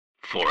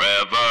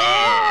Forever.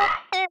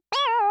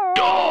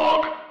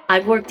 Dog.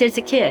 I worked as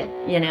a kid,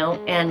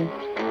 and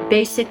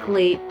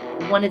basically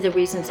one of the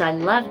reasons I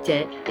loved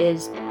it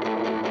is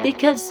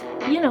because,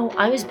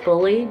 I was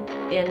bullied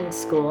in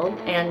school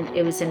and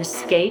it was an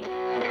escape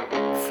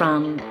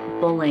from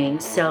bullying.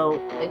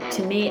 So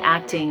to me,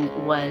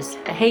 acting was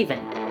a haven,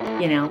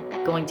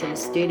 going to the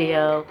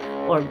studio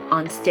or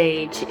on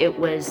stage. It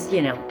was,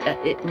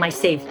 my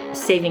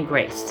saving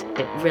grace.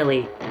 It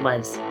really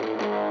was.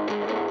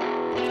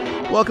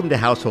 Welcome to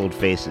Household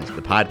Faces,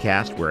 the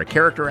podcast where a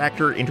character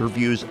actor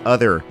interviews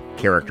other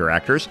character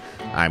actors.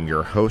 I'm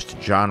your host,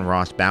 John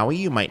Ross Bowie.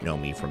 You might know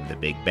me from The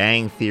Big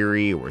Bang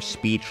Theory or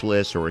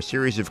Speechless or a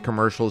series of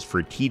commercials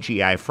for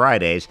TGI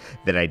Fridays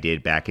that I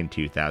did back in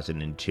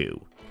 2002.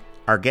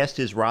 Our guest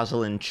is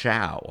Rosalind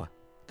Chao,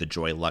 The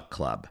Joy Luck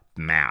Club,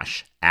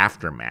 MASH,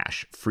 After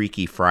MASH,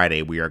 Freaky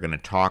Friday. We are going to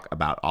talk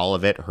about all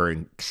of it, her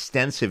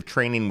extensive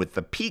training with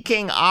the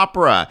Peking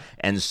Opera,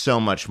 and so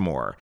much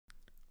more.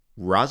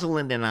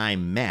 Rosalind and I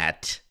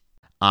met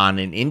on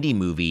an indie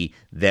movie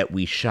that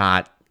we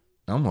shot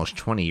almost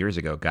 20 years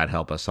ago, God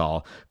help us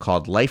all,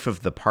 called Life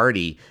of the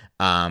Party,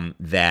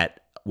 that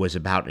was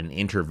about an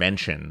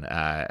intervention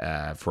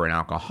for an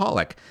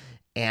alcoholic.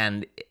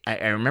 And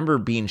I remember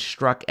being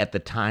struck at the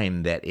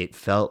time that it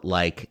felt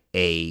like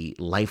a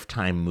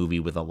Lifetime movie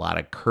with a lot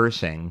of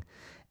cursing,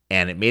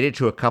 and it made it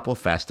to a couple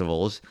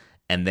festivals,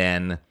 and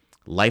then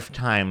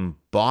Lifetime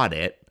bought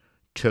it,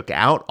 took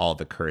out all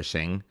the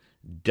cursing,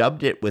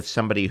 dubbed it with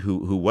somebody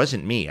who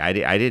wasn't me. I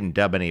didn't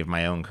dub any of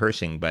my own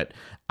cursing, but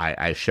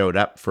I showed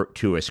up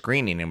to a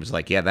screening and was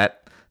like, yeah,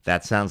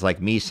 that sounds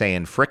like me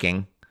saying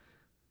fricking.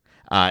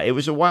 It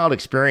was a wild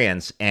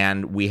experience,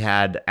 and we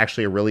had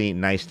actually a really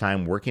nice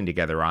time working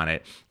together on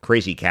it.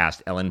 Crazy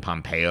cast. Ellen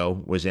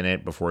Pompeo was in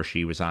it before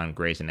she was on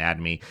Grey's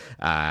Anatomy.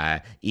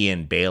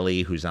 Ian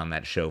Bailey, who's on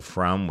that show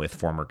From, with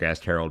former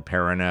guest Harold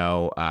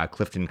Perrineau.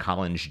 Clifton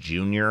Collins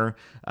Jr.,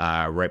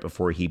 right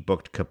before he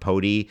booked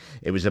Capote.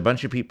 It was a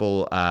bunch of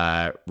people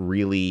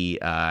really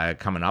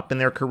coming up in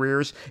their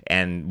careers,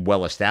 and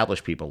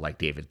well-established people like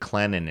David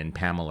Clennon and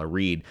Pamela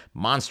Reed.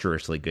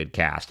 Monstrously good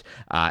cast.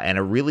 And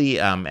a really,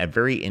 a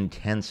very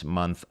intense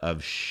month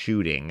of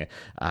shooting.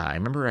 I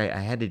remember I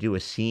had to do a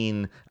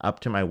scene up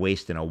to my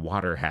waist in a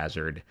water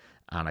hazard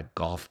on a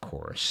golf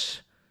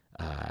course.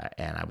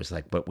 And I was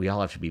like, but we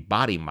all have to be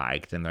body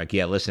mic'd. And they're like,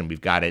 yeah, listen,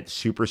 we've got it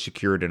super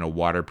secured in a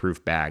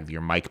waterproof bag. Your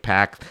mic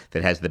pack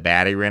that has the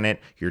battery in it,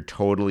 you're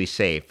totally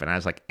safe. And I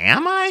was like,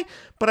 am I?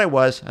 But I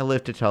was. I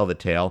lived to tell the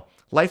tale.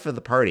 Life of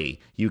the Party.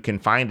 You can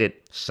find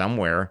it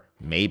somewhere,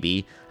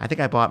 maybe. I think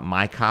I bought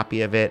my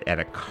copy of it at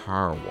a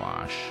car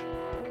wash.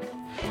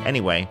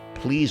 Anyway,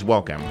 please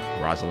welcome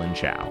Rosalind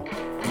Chao.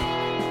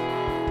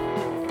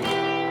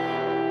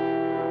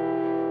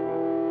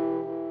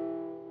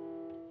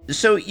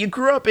 So you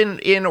grew up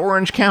in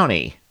Orange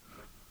County.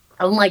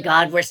 Oh my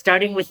God, we're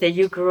starting with the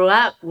you grew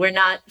up. We're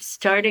not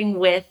starting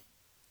with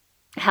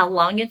how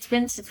long it's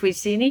been since we've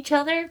seen each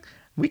other?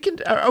 We can,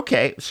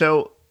 okay,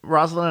 so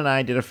Rosalind and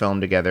I did a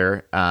film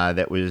together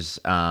that was,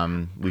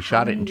 we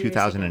shot it in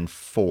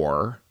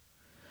 2004.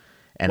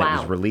 And wow. It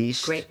was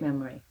released. Great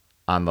memory.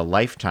 On the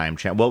Lifetime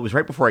channel. Well, it was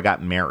right before I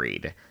got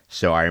married.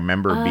 So I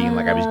remember being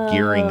like, I was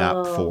gearing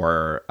up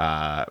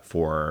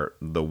for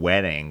the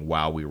wedding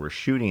while we were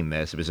shooting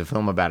this. It was a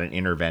film about an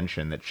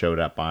intervention that showed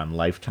up on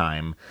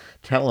Lifetime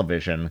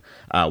television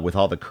with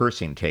all the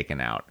cursing taken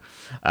out.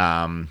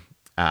 There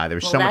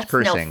was so much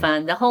cursing. That's no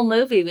fun. The whole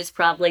movie was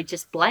probably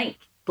just blank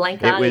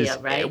audio,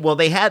 right? Well,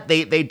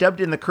 they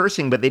dubbed in the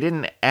cursing, but they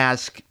didn't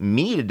ask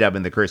me to dub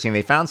in the cursing.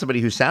 They found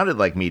somebody who sounded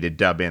like me to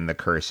dub in the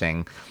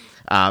cursing.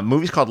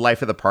 Movie's called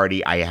Life of the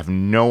Party. I have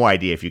no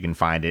idea if you can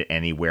find it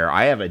anywhere.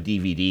 I have a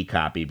DVD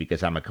copy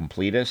because I'm a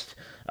completist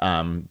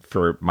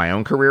for my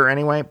own career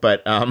anyway.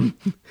 But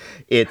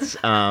it's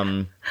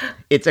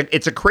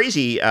a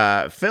crazy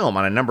film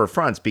on a number of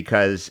fronts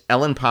because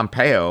Ellen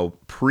Pompeo,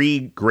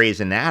 pre-Grey's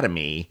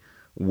Anatomy,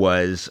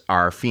 was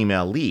our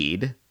female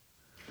lead.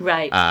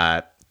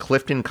 Right.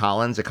 Clifton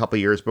Collins, a couple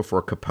years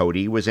before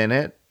Capote, was in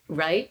it.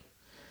 Right.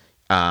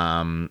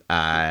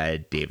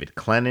 David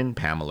Clennon,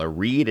 Pamela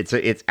Reed.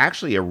 It's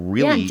actually a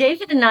really... Yeah,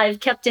 David and I have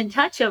kept in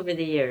touch over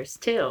the years,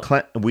 too.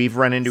 We've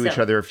run into each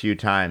other a few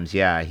times.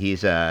 Yeah,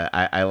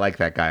 I like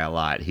that guy a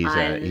lot.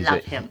 I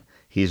love him.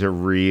 He's a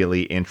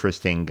really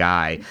interesting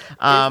guy.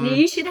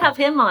 You should have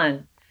him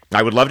on.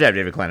 I would love to have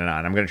David Clennon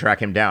on. I'm going to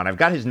track him down. I've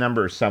got his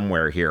number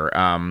somewhere here.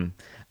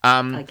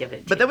 I'll give it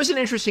to but that was an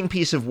interesting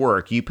piece of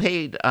work. You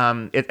paid,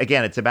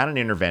 it's about an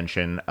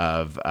intervention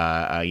of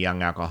a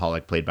young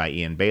alcoholic played by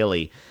Ian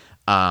Bailey.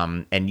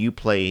 And you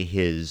play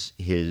his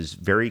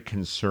very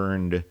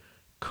concerned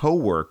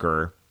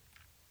coworker.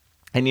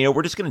 And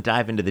we're just going to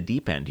dive into the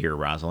deep end here,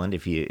 Rosalind.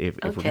 If we're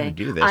going to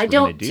do this,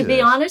 to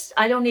be honest,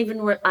 I don't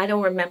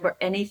remember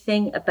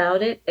anything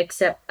about it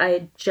except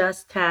I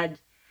just had,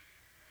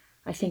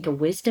 I think, a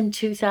wisdom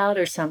tooth out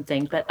or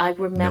something. But I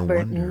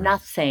remember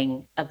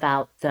nothing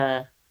about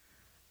the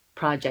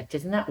project.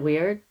 Isn't that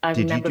weird? I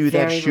Did remember you do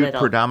that very shoot little,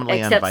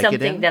 predominantly except on Vicodin?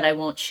 something that I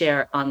won't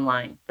share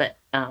online. But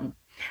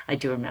I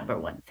do remember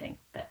one thing,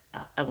 but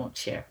I won't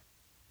share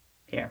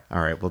here.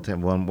 All right. Well,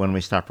 when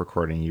we stop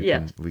recording,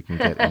 Yeah. we can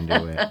get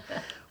into it.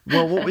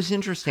 Well, what was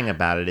interesting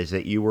about it is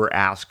that you were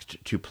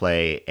asked to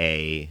play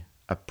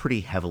a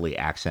pretty heavily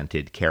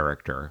accented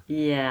character.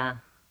 Yeah.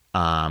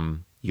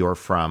 You're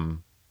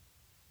from.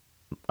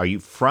 Are you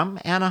from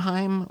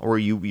Anaheim, or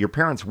your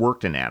parents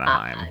worked in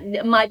Anaheim?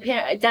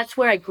 That's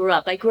where I grew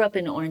up. I grew up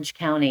in Orange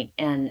County,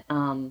 and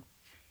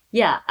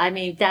yeah, I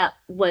mean, that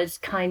was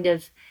kind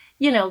of,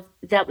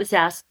 that was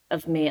asked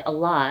of me a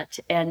lot.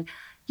 And,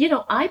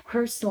 I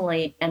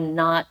personally am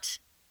not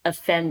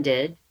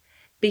offended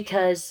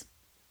because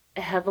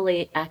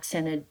heavily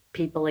accented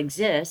people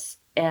exist.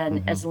 And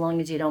Mm-hmm. as long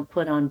as you don't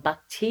put on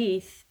buck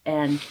teeth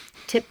and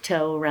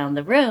tiptoe around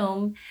the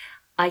room,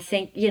 I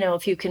think,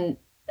 if you can,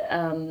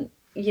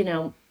 you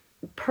know,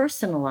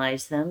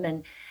 personalize them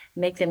and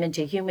make them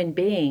into human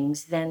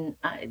beings, then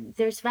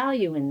there's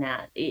value in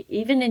that.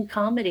 Even in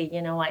comedy,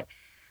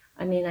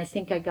 I mean, I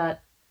think I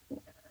got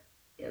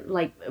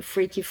like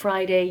Freaky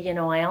Friday,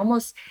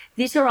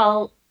 these are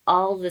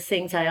all the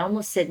things I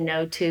almost said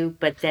no to,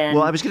 but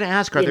Well, I then, was going to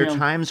ask, are you there know,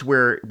 times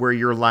where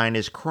your line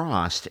is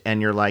crossed and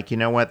you're like, you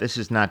know what, this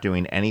is not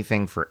doing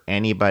anything for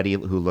anybody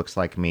who looks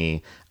like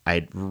me.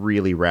 I'd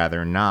really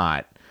rather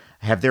not.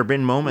 Have there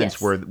been moments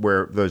yes,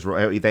 where those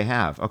they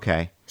have?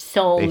 Okay,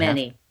 so they'd have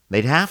many,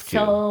 they'd have to.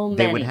 so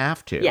They would many.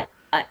 have to. Yeah,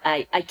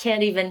 I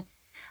can't even,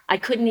 I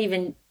couldn't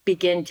even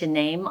begin to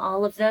name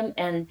all of them.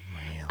 And,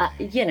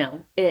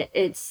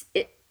 Really?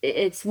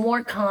 it's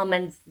more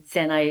common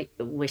than I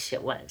wish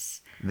it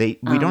was. We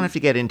don't have to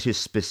get into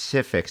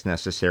specifics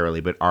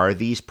necessarily, but are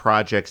these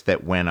projects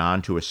that went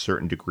on to a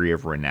certain degree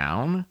of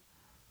renown?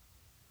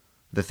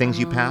 The things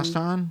you passed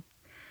Um, on?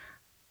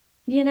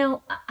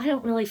 I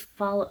don't really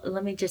follow.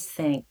 Let me just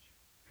think.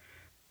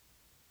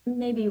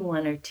 Maybe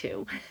one or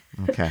two.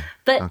 Okay.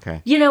 But,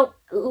 Okay.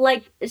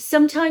 like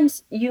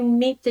sometimes you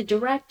meet the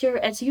director,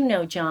 as you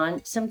know,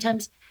 John,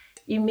 sometimes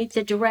you meet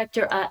the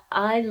director.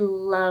 I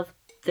love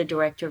the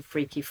director of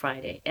Freaky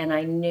Friday. And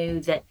I knew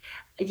that,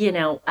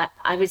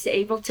 I was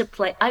able to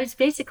play, I was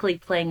basically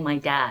playing my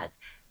dad.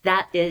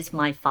 That is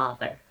my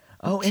father.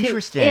 Oh, In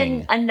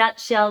interesting. a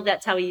nutshell,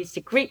 that's how he used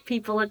to greet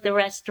people at the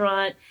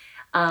restaurant.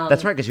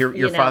 That's right, because your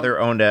You know, father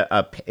owned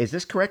is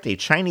this correct? A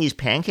Chinese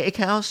pancake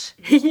house?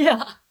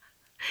 yeah.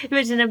 It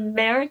was an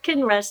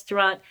American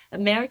restaurant,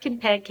 American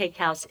pancake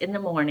house in the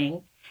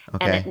morning.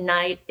 And at Okay.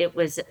 night it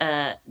was,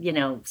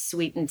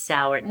 sweet and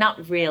sour.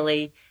 Not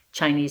really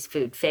Chinese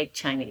food, fake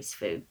Chinese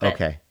food, but,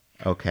 Okay.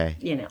 Okay.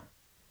 you know,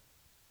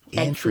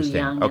 egg foo Interesting.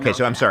 young and Okay, all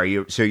so I'm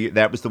that. sorry.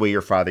 That was the way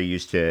your father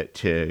used to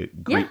Yeah.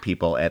 greet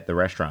people at the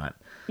restaurant.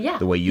 Yeah.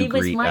 The way you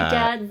greet. My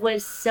dad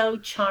was so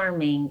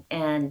charming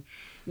and,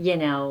 you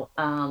know,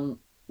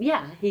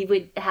 yeah, he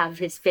would have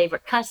his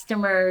favorite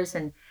customers,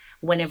 and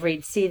whenever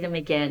he'd see them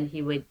again,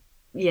 he would,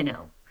 you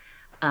know,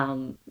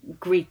 um,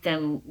 greet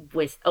them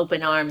with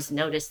open arms,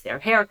 notice their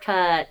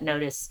haircut,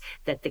 notice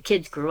that the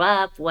kids grew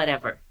up,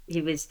 whatever.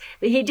 He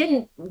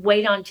didn't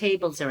wait on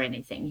tables or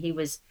anything. He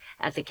was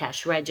at the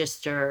cash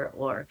register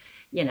or,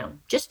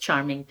 just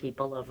charming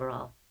people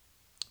overall.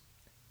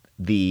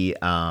 The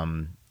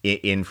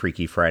in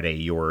Freaky Friday,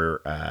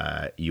 your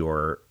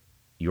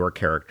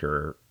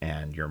character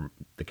and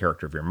the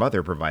character of your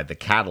mother provide the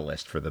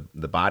catalyst for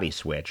the body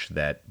switch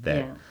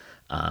Yeah.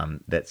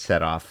 that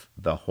set off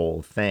the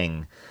whole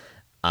thing.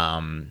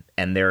 And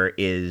there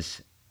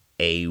is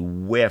a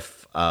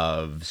whiff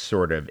of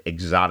sort of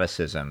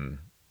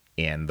exoticism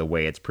in the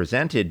way it's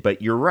presented,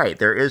 but you're right.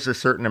 There is a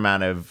certain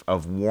amount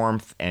of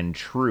warmth and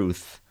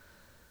truth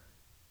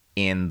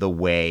in the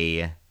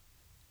way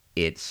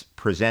it's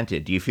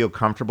presented. Do you feel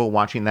comfortable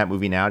watching that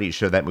movie now? Do you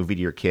show that movie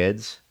to your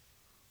kids?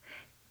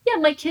 Yeah,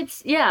 my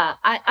kids, yeah.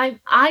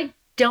 I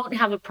don't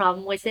have a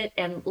problem with it.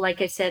 And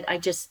like I said,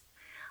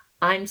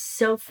 I'm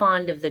so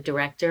fond of the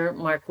director,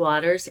 Mark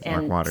Waters. Mark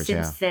And Waters,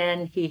 since yeah.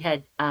 then he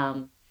had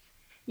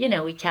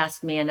he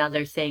cast me in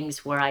other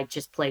things where I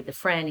just played the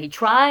friend.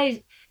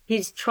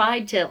 He's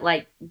tried to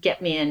like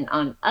get me in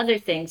on other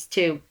things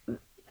too,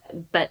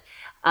 but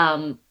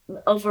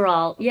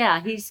overall,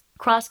 yeah, he's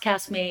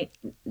cross-cast me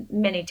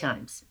many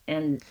times.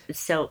 And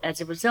so as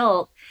a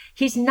result,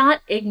 he's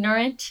not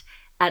ignorant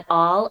at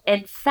all.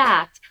 In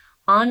fact,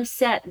 on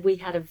set, we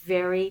had a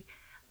very,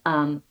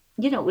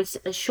 it was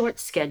a short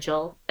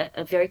schedule,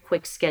 a very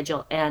quick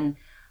schedule. And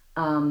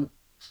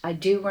I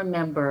do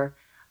remember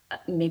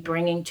me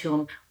bringing to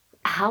him,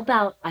 how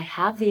about I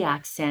have the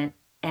accent,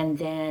 and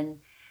then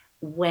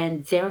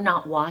when they're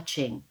not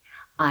watching,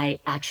 I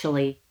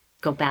actually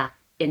go back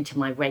into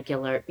my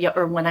regular, yeah,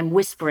 or when I'm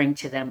whispering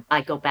to them,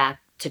 I go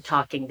back to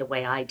talking the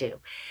way I do.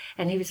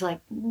 And he was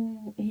like,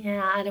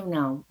 yeah, I don't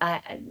know.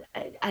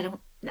 I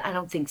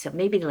don't think so.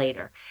 Maybe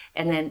later.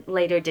 And then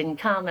later didn't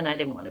come, and I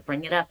didn't want to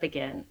bring it up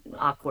again.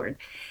 Awkward.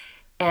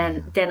 And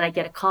Yeah. then I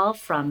get a call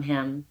from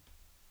him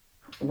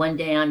one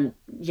day on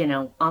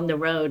the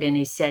road, and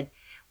he said,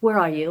 "Where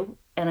are you?"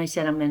 And I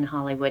said, "I'm in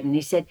Hollywood." And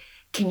he said,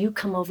 "Can you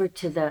come over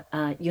to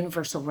the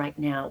Universal right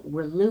now?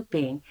 We're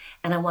looping,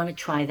 and I want to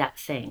try that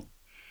thing."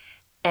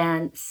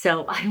 And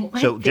so I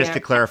So went just to there.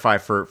 clarify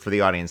for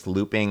the audience,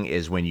 looping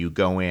is when you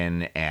go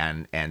in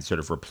and sort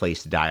of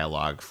replace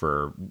dialogue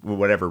for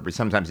whatever. But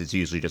sometimes it's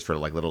usually just for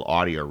like little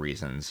audio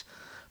reasons.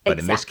 But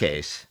in this Exactly.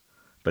 case,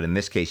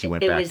 you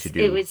went It back to was it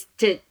do. was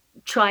to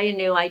try a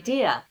new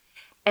idea.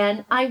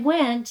 And I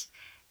went,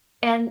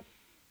 and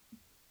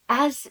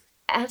as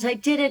I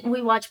did it and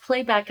we watched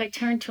playback, I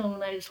turned to him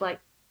and I was like,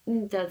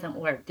 doesn't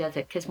work, does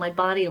it? Because my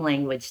body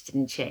language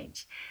didn't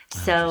change. Oh,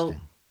 So,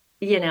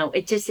 interesting.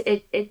 it just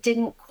it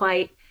didn't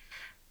quite,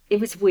 it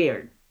was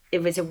weird.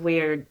 It was a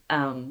weird,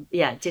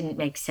 yeah, it didn't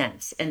make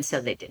sense. And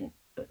so they didn't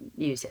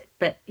use it.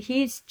 But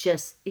he's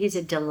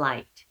a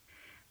delight,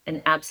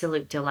 an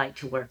absolute delight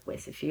to work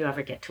with. If you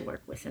ever get to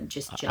work with him,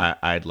 just jump.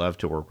 I'd love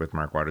to work with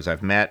Mark Waters.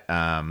 I've met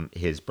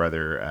his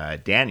brother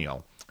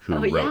Daniel, Oh,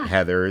 who wrote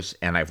yeah, Heathers,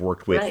 and I've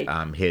worked with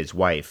right. his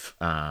wife,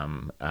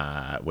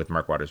 with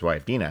Mark Waters'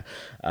 wife, Dina,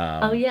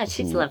 Oh, yeah,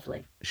 she's who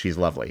lovely. she's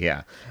lovely.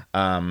 Yeah.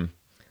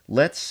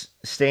 Let's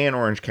stay in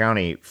Orange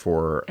County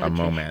for a Okay,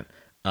 moment.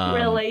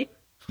 really?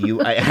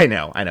 I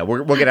know.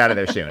 We'll get out of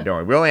there soon. Don't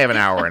worry. We only have an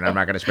hour, and I'm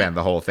not going to spend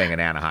the whole thing in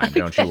Anaheim.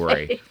 Don't you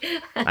worry. Okay.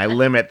 I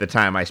limit the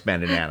time I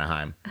spend in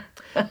Anaheim.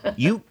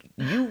 You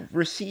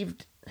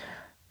received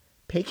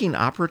Peking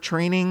opera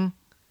training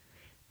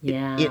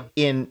Yeah.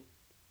 in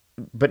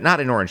but not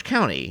in Orange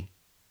County,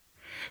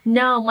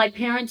 No, my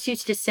parents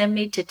used to send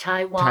me to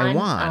Taiwan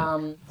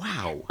Taiwan.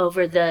 Wow.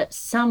 over the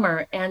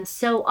summer. And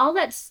so all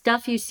that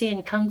stuff you see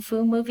in kung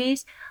fu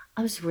movies,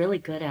 I was really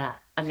good at.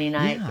 I mean,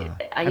 Yeah.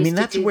 I I mean, used to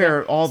that's do the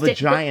where all the stick,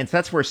 but giants,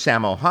 that's where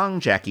Sammo Hung,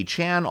 Jackie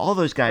Chan, all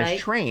those guys right,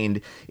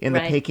 trained in the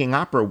right. Peking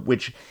opera,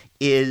 which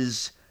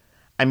is,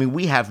 I mean,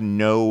 we have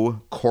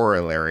no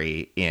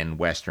corollary in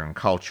Western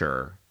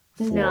culture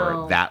for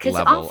No, that because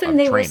level often of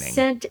they were training.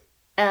 sent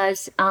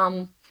as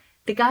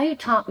the guy who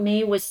taught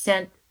me was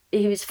sent.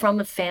 He was from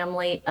a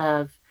family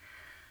of,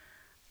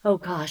 oh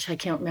gosh, I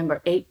can't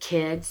remember, 8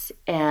 kids,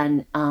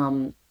 and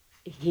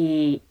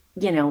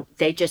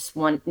they just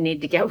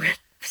need to get rid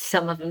of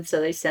some of them, so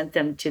they sent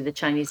them to the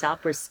Chinese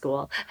opera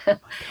school. My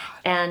God.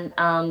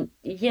 And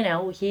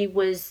he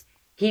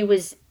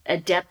was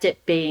adept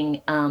at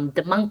being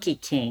the Monkey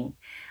King,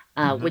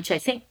 Hmm. which I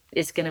think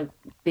is going to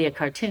be a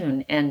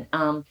cartoon. And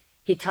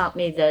he taught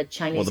me the Well,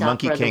 Chinese the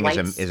Monkey opera, the King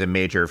is Whites. a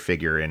major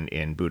figure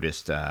in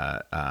Buddhist.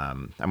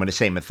 I'm going to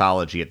say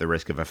mythology at the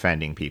risk of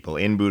offending people.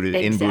 In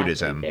Exactly.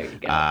 Buddhism, There you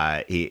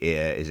go. he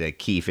is a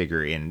key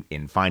figure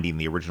in finding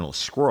the original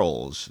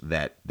scrolls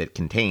that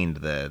contained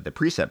the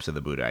precepts of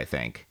the Buddha. I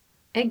think.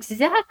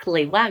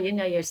 Exactly. Wow, you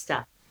know your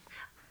stuff.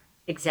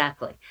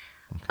 Exactly.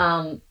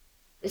 Um,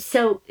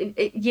 so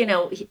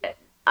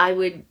I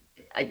would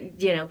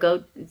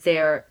go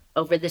there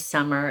over the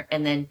summer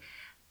and then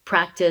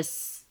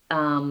practice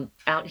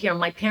out here.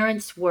 My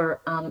parents were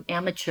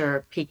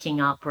amateur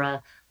Peking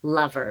opera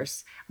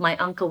lovers. My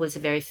uncle was a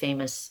very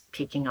famous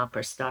Peking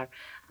opera star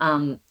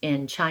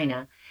in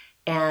China,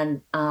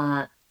 and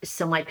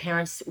so my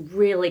parents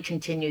really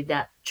continued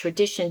that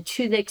tradition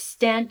to the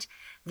extent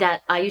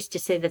that I used to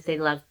say that they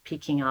loved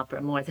Peking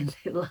opera more than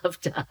they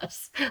loved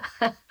us.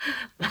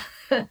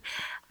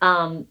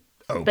 um,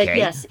 but Okay.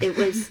 yes, it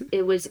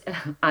was.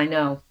 I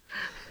know.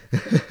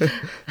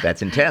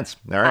 That's intense.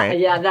 All right.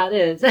 Yeah, that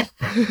is.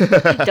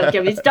 Don't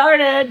get me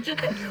started.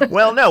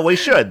 Well, no, we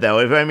should though.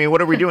 I mean,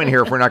 what are we doing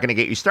here if we're not going to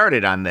get you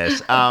started on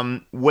this?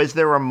 Was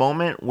there a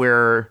moment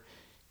where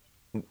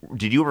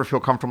did you ever feel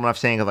comfortable enough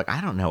saying like,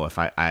 I don't know if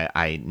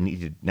I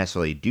need to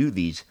necessarily do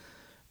these?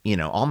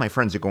 All my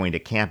friends are going to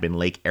camp in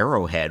Lake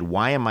Arrowhead.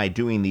 Why am I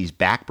doing these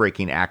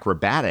backbreaking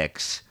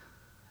acrobatics?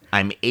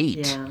 I'm 8.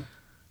 Yeah,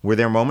 Were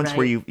there moments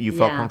where right. you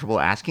felt Yeah. comfortable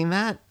asking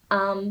that?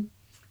 Um,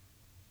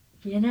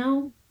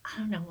 I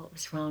don't know what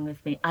was wrong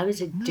with me. I was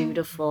a No.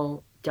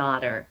 dutiful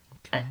daughter.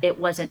 Okay. It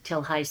wasn't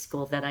till high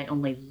school that I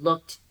only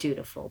looked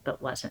dutiful,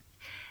 but wasn't.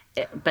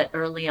 But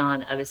early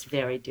on, I was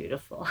very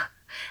dutiful.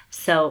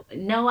 So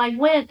no, I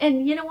went,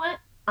 and you know what?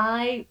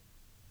 I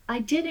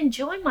did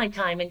enjoy my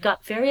time and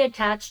got very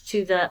attached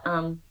to the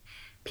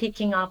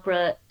Peking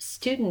opera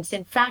students.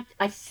 In fact,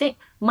 I think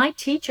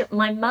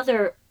my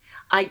mother,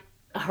 I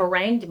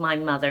harangued my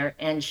mother,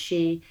 and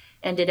she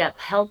ended up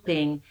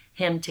helping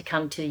him to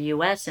come to the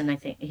US. And I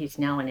think he's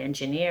now an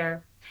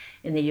engineer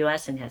in the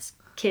US and has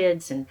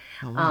kids. And,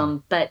 Oh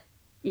wow. but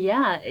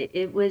yeah,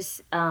 it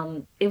was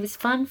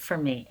fun for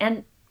me.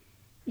 And,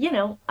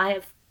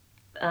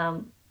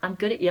 I'm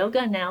good at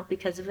yoga now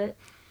because of it.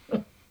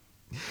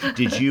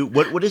 Did you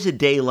what is a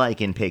day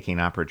like in Peking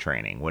opera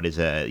training? What is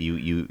a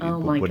Oh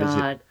my what is it?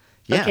 God.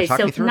 Yeah, Okay, talk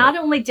me so through not it.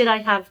 only did I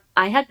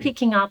had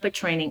Peking Opera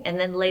training, and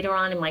then later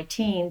on in my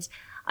teens,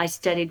 I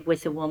studied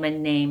with a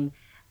woman named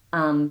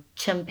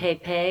Chen Pei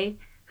Pei,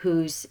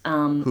 who's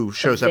Who a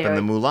shows up in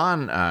the very,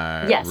 Mulan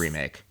yes,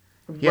 remake?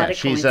 what Yeah, a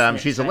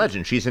coincidence, she's a right?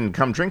 legend. She's in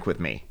Come Drink with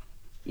Me.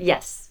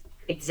 Yes,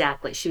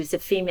 exactly. She was a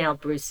female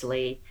Bruce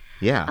Lee,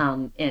 Yeah,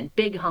 and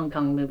big Hong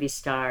Kong movie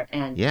star,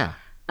 and yeah.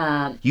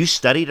 um, You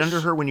studied under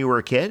sh her when you were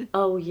a kid?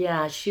 oh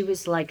yeah, she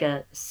was like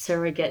a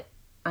surrogate.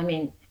 I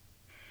mean,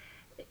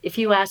 if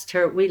you asked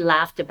her, we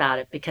laughed about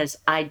it because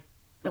I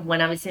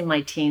when I was in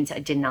my teens, I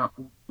did not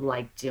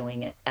like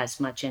doing it as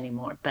much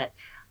anymore. But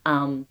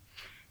um,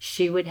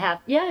 she would have,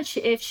 yeah,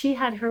 if she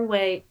had her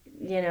way,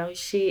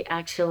 she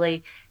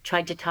actually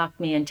tried to talk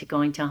me into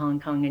going to Hong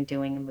Kong and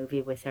doing a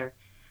movie with her.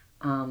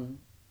 Um,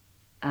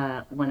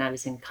 when I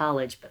was in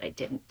college, but I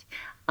didn't.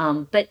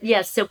 But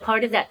yes, so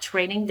part of that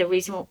training, the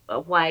reason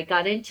why I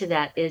got into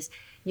that is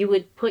you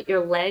would put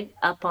your leg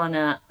up on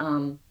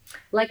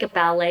like a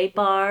ballet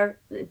bar,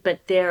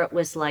 but there it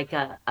was like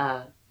a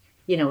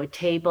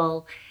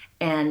table,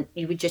 and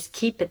you would just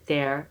keep it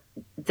there.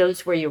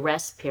 Those were your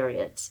rest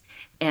periods,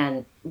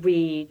 and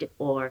read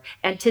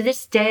and to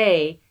this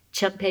day,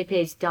 Chum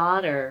Pepe's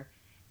daughter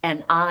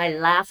and I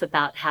laugh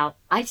about how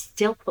I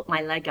still put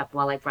my leg up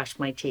while I brush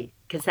my teeth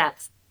because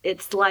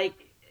it's like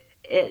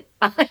it.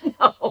 I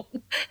know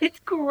it's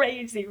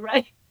crazy,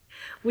 right?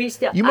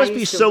 You I must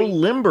be used to so read.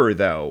 limber,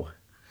 though.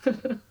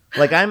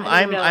 Like I'm,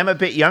 I don't I'm, know. I'm a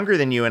bit younger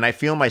than you, and I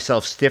feel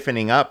myself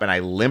stiffening up, and I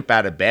limp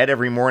out of bed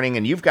every morning.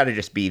 And you've got to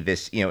just be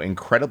this,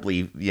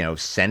 incredibly,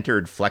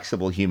 centered,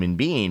 flexible human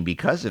being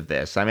because of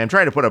this. I mean, I'm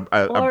trying to put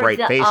a Or bright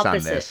the face on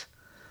opposite. this.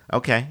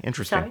 Okay,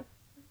 interesting. Sorry.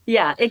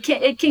 Yeah, it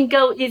can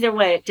go either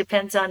way. It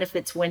depends on if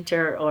it's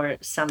winter or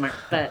summer.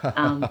 But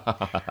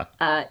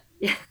uh,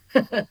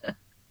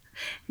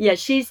 yeah,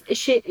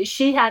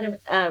 she had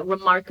a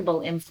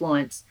remarkable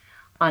influence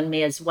on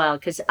me as well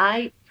because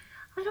I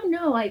don't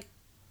know. I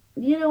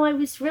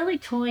was really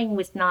toying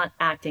with not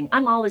acting.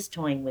 I'm always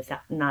toying with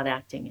not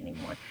acting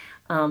anymore.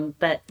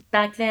 But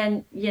back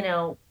then,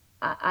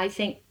 I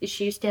think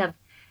she used to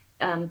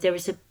have, there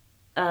was a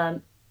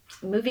um,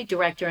 movie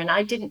director, and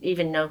I didn't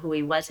even know who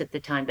he was at the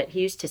time, but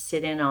he used to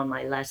sit in on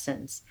my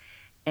lessons.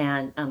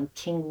 And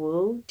King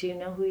Wu, do you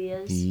know who he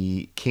is?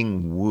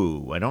 King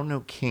Wu. I don't know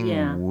Yeah,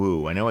 King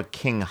Wu. I know a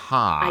King I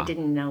Ha.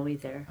 didn't know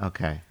either.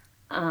 Okay,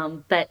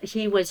 But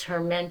he was her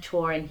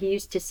mentor, and he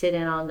used to sit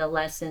in on the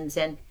lessons.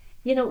 And,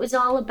 it was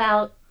all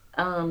about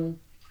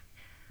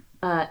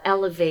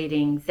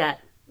elevating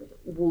that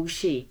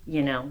wuxi.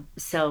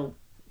 So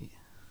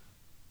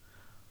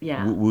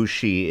yeah,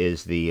 Wuxi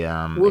is the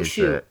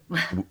wushu,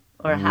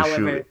 or Wushu.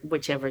 however,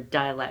 whichever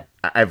dialect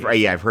I've you're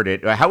yeah, I've saying. heard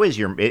it. How is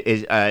your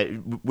is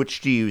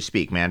which do you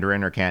speak,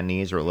 Mandarin or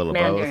Cantonese or a little of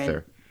both Mandarin,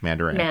 or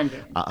Mandarin?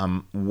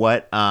 Mandarin.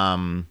 What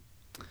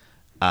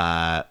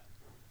uh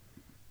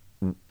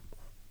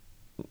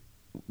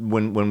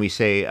when we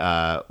say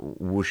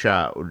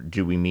wuxia,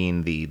 do we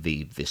mean the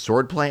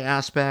swordplay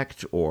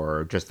aspect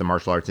or just the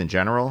martial arts in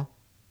general?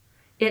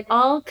 It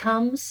all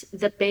comes,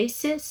 the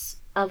basis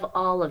of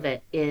all of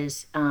it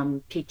is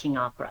Peking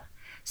opera.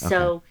 Okay,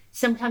 So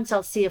sometimes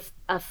I'll see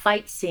a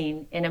fight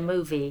scene in a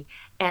movie,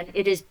 and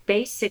it is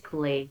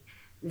basically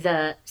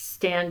the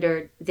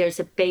standard. There's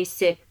a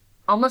basic,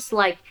 almost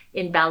like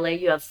in ballet,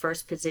 you have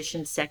first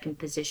position, second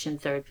position,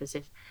 third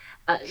position.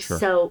 sure.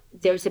 So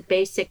there's a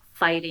basic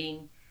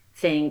fighting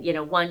thing,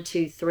 1,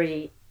 2,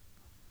 3,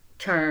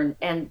 turn,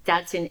 and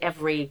that's in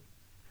every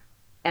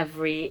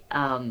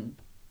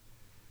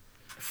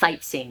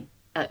fight scene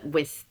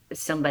with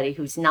somebody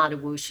who's not a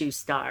wushu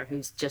star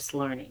who's just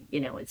learning.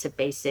 It's a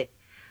basic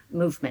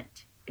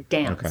movement, Okay.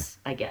 dance,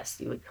 I guess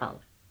you would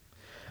call it.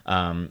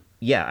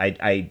 Yeah,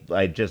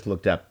 I just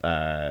looked up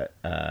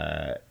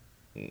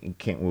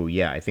King Wu.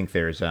 Yeah, I think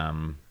there's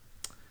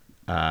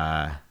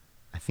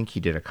I think he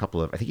did a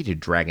couple of. I think he did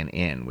Dragon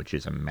Inn, which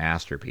is a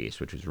masterpiece,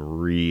 which is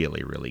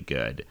really really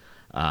good.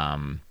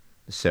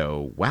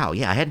 So wow,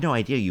 yeah, I had no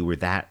idea you were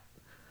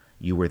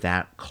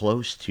that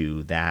close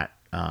to that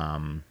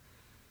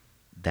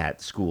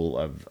school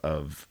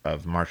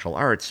of martial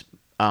arts.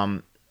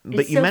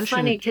 But It's you so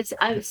funny mentioned because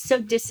I was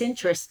so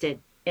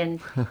disinterested.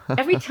 And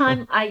every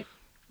time I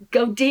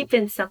go deep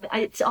in something,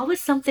 it's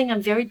always something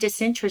I'm very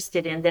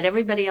disinterested in that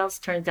everybody else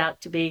turns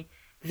out to be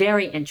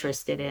very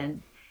interested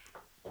in.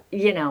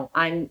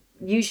 I'm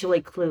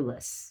usually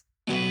clueless.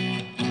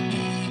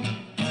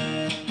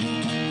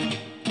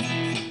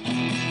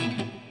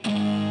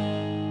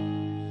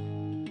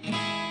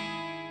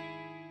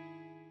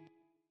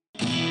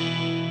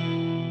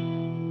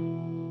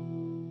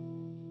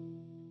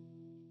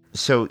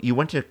 so you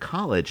went to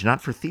college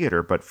not for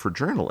theater but for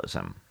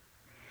journalism.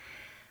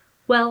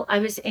 Well, I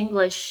was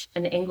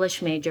an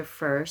English major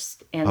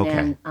first, and Okay,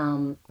 then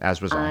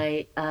as was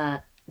I.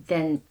 I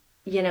then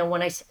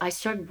when I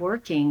started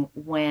working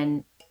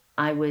when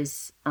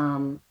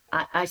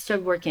I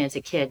started working as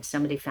a kid.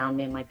 Somebody found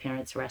me in my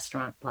parents'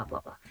 restaurant, blah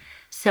blah blah.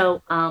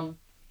 So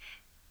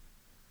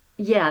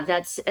yeah,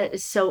 that's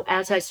so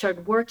as I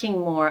started working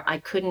more, I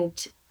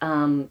couldn't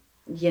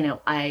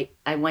I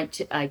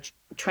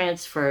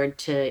transferred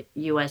to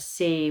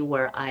USC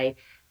where I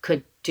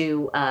could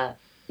do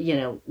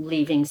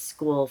leaving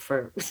school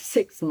for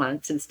 6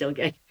 months and still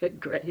get good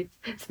grades.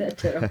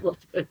 That's terrible.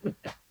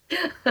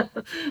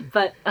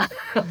 But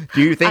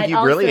Do you think I you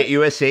really also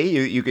at USC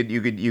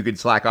you could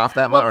slack off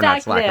that much well or not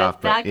back slack then,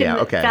 off? But yeah,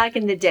 okay. back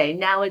in the day.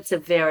 Now it's a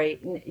very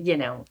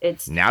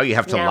it's Now you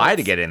have to now lie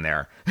to it's get in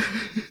there.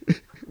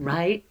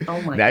 right.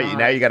 Oh my Now you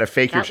God, got to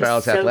fake your that was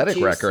child's so athletic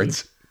juicy.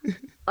 records.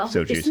 Oh,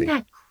 So isn't juicy.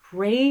 that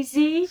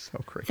crazy. So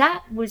crazy.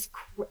 That was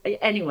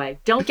anyway.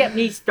 Don't get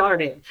me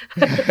started.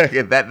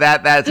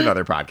 That's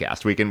another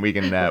podcast. We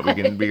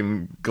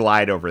can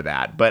glide over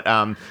that. But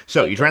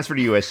so you transferred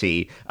to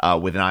USC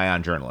with an eye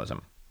on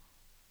journalism.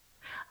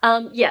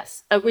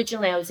 Yes,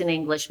 originally I was an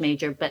English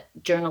major, but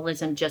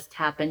journalism just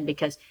happened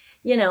because,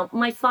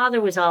 my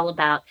father was all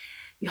about,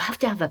 you have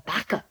to have a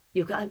backup.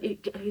 You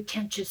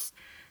can't just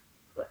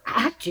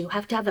act. You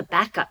have to have a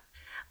backup.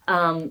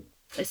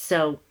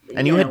 So,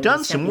 And you had he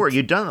done sent some me work.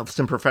 You'd done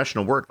some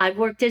professional work. I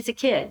worked as a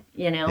kid,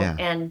 Yeah.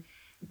 and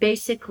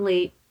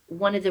basically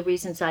one of the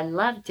reasons I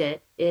loved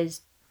it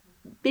is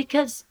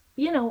because,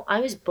 I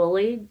was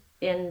bullied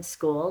in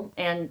school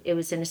and it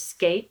was an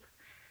escape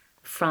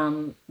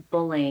from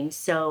bullying.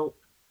 So,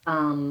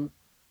 um,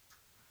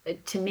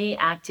 to me,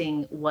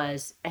 acting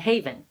was a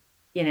haven,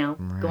 going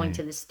Right.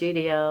 to the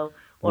studio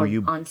Were or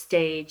you on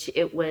stage.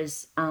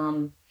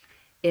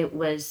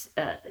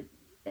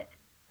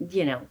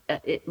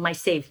 My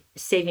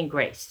saving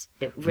grace.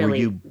 It were you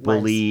really was.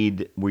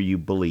 bullied? Were you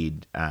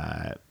bullied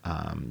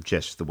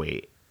just the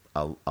way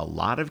a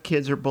lot of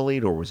kids are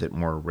bullied, or was it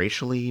more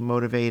racially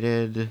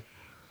motivated?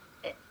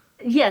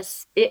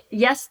 Yes,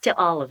 yes to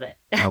all of it.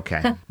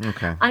 Okay.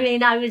 Okay. I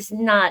mean, I was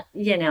not,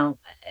 yeah,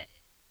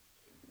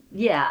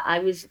 I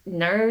was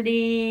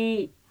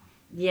nerdy,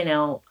 you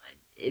know,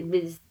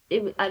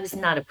 I was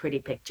not a pretty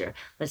picture.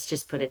 Let's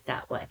just put it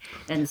that way.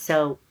 And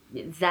so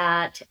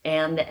that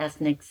and the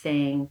ethnic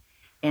thing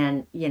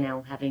and,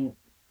 having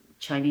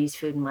Chinese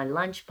food in my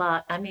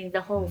lunchbox. I mean,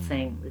 the whole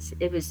thing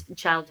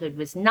childhood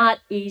was not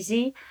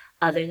easy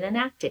other than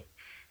acting.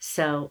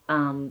 So,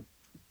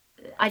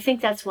 I think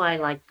that's why I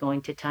like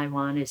going to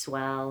Taiwan as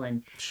well.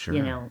 And, Sure.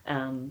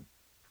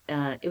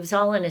 it was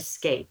all an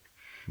escape.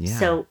 Yeah.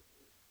 So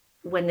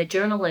when the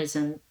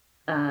journalism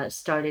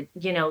started,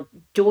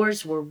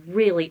 doors were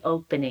really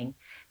opening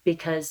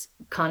because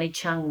Connie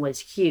Chung was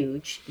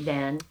huge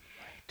then.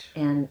 Right.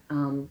 And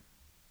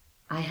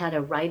I had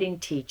a writing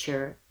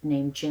teacher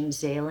named Jim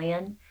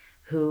Zalian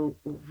who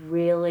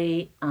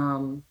really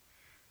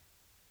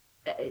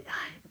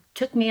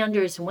took me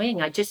under his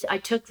wing. I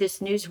took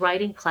this news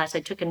writing class.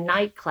 I took a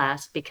night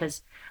class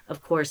because,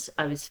 of course,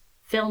 I was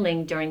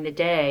filming during the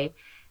day.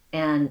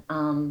 And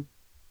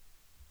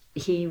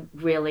he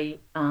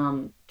really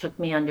took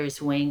me under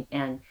his wing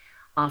and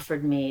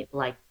offered me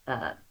like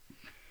a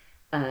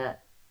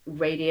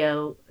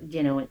radio,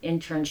 an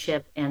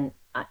internship. And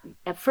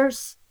at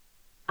first,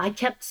 I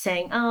kept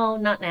saying, "Oh,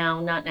 not now,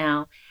 not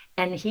now,"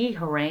 and he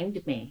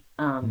harangued me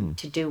Hmm.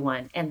 to do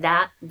one, and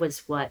that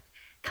was what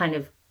kind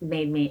of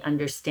made me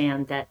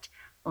understand that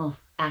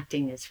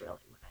acting is really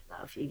what I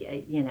love.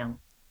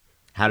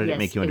 How did it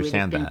make Yes, you it would have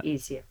understand been that?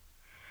 easier.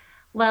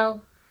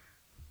 Well,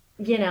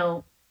 you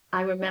know,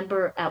 I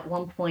remember at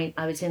one point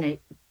I was in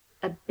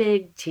a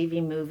big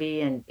TV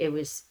movie and it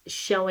was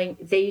showing,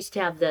 they used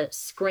to have the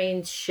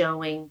screens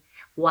showing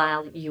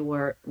while you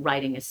were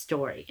writing a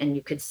story and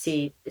you could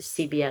see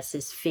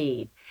CBS's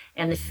feed.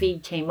 And the Mhm.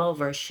 feed came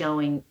over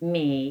showing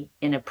me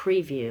in a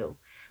preview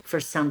for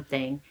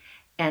something.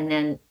 And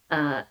then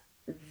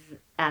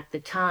at the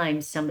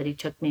time, somebody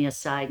took me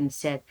aside and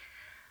said,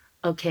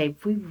 okay,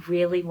 we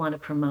really want to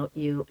promote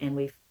you, and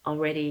we've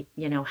already,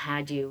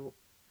 had you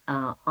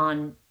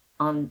on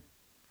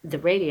the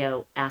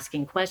radio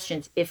asking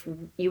questions. If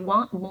you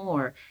want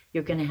more,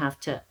 you're going to have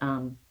to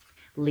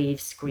leave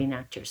Screen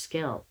Actors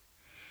Guild.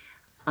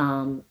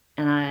 And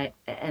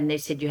they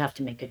said you have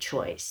to make a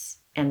choice,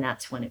 and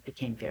that's when it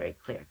became very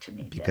clear to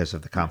me that Because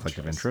of the my conflict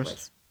of choice interest?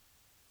 was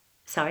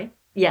sorry.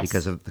 Because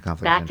Yes, of the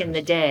conflict of back in the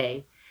interest.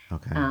 day,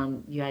 Okay.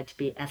 you had to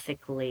be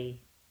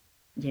ethically,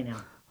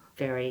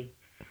 very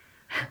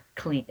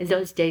clean.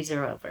 Those days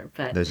are over,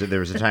 but There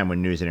was a time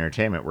when news and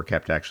entertainment were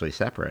kept actually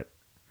separate.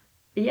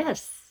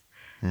 yes,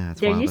 Yeah,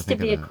 it's there wild to used to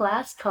think of be a that.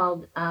 class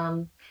called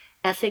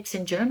Ethics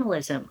in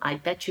Journalism. I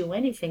bet you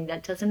anything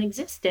that doesn't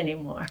exist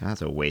anymore.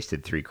 That's a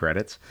wasted 3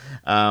 credits.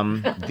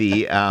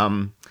 The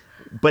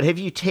But have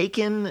you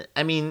taken?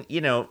 I mean,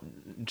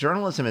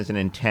 journalism is an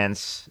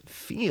intense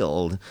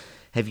field.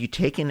 Have you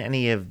taken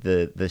any of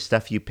the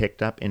stuff you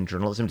picked up in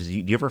journalism? Do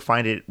you ever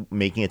find it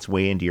making its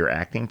way into your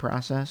acting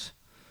process?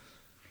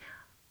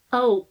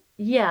 Oh,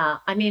 yeah.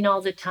 I mean,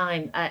 all the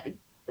time.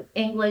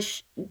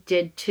 English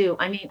did too.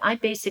 I mean, I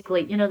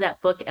basically,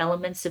 that book,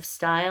 Elements of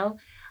Style,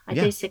 I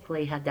Yeah.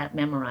 basically had that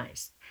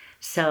memorized.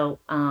 So,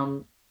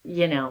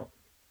 you know,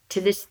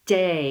 to this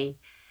day,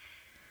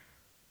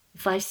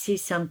 if I see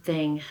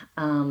something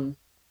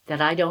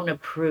that I don't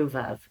approve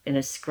of in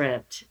a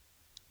script,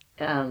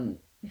 um,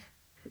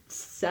 it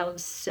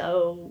sounds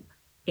so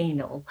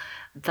anal.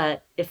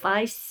 But if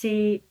I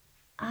see,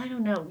 I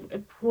don't know,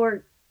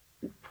 poor,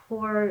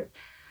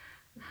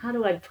 how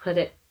do I put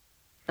it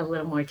a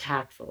little more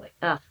tactfully?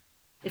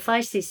 If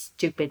I see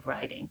stupid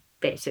writing,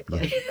 Yeah.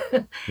 basically,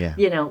 Yeah.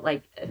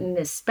 like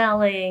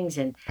misspellings,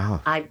 and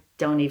Oh, I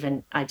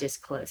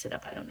just close it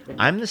up. I don't even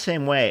I'm look the at it.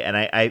 same way, and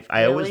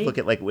I always look Really?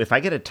 at, like, if I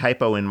get a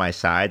typo in my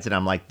sides, and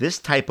I'm like, this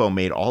typo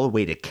made all the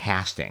way to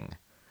casting,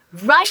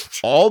 Right.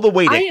 all the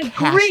way to I agree.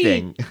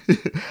 casting.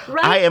 I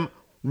Right. am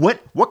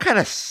what kind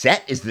of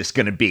set is this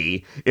going to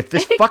be if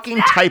this fucking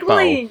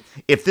Exactly. typo,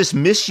 if this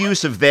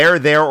misuse of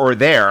there, or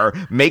there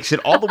makes it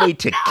all the way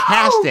to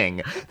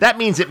casting? That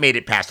means it made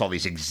it past all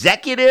these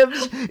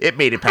executives. It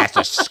made it past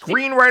a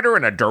screenwriter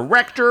and a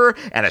director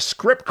and a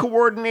script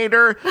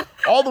coordinator.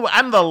 All the way,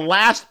 I'm the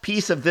last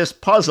piece of this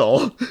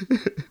puzzle.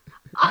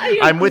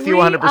 I'm with you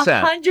 100%.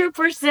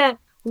 100%.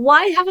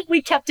 Why haven't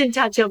we kept in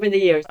touch over the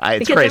years? It's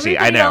because crazy.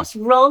 I everybody know. else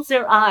rolls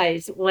their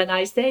eyes when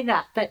I say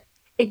that, but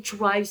it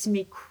drives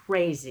me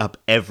crazy. Up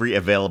every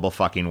available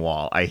fucking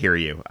wall. I hear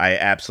you. I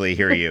absolutely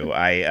hear you.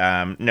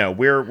 No,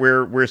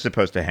 we're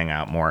supposed to hang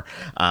out more.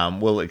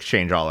 We'll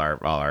exchange all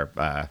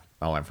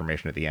our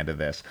information at the end of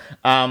this.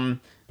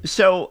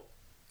 So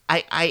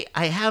I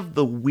have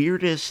the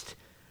weirdest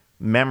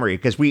memory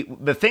because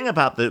the thing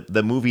about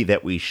the movie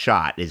that we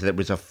shot is that it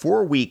was a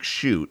 4-week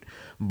shoot,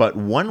 but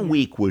 1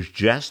 week was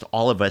just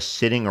all of us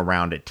sitting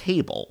around a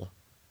table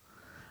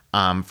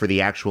for the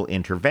actual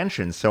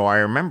intervention. So I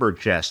remember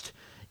just,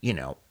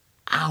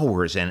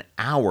 hours and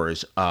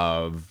hours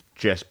of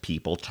just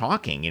people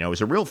talking. It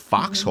was a real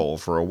foxhole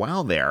for a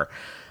while there.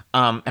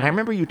 And I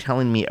remember you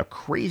telling me a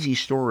crazy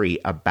story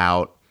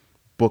about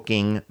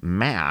booking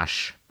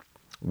MASH,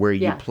 where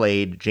you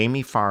played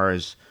Jamie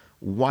Farr's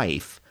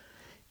wife.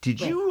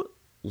 Did you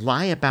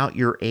lie about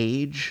your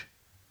age?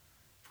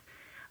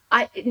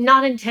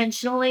 Not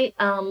intentionally.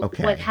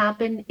 Okay. What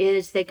happened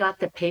is they got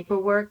the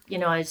paperwork.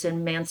 I was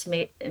an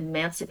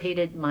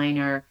emancipated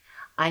minor.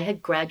 I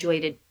had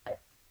graduated,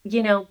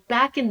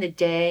 back in the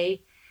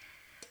day.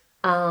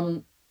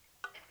 And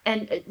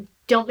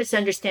don't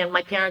misunderstand,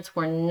 my parents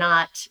were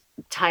not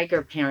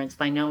tiger parents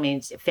by no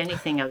means. If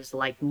anything, I was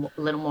like a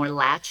little more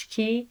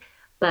latchkey.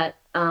 But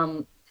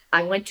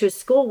I went to a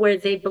school where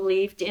they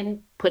believed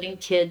in putting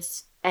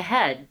kids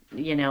ahead,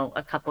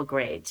 a couple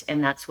grades.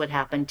 And that's what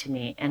happened to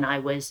me. And I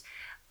would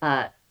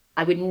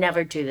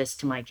never do this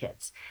to my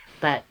kids,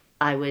 but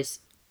I was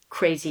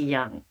crazy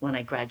young when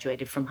I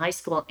graduated from high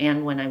school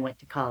and when I went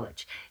to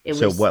college.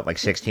 So what, like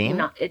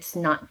 16? It's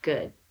not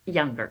good.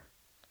 Younger.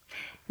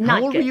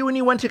 How old were you when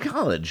you went to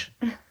college?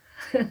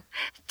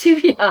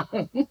 Too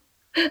young.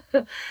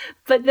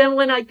 But then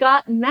when I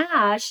got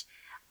MASH,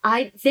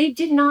 they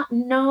did not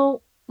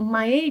know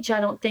my age, I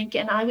don't think.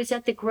 And I was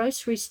at the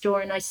grocery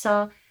store and I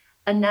saw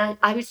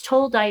I was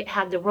told I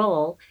had the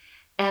role.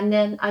 And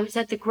then I was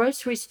at the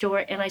grocery store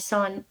and I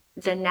saw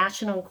the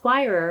National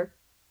Enquirer,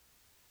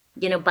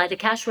 by the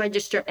cash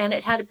register, and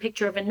it had a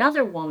picture of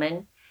another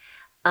woman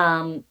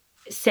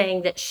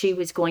saying that she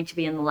was going to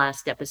be in the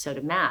last episode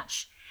of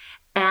MASH.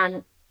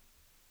 And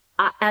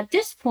at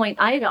this point,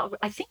 I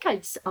think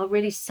I'd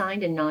already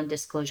signed a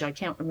non-disclosure. I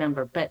can't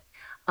remember, but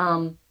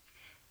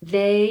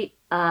they,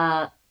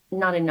 not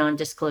a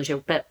non-disclosure,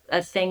 but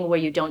a thing where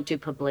you don't do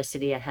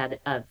publicity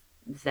ahead of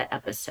the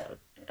episode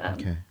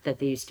that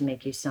they used to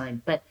make you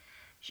sign. But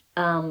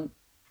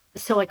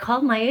so I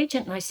called my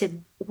agent and I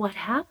said, what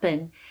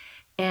happened?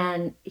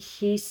 And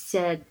he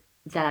said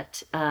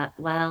that,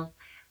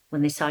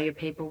 when they saw your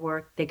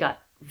paperwork, they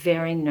got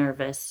very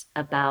nervous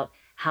about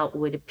how it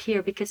would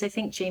appear, because I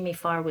think Jamie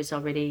Farr was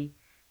already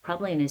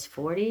probably in his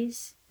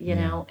 40s,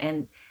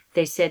 and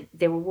they said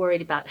they were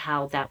worried about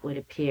how that would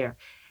appear.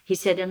 He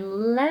said,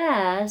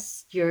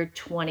 unless you're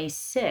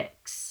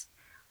 26.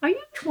 Are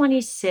you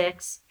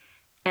 26?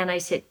 And I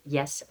said,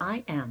 yes,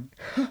 I am.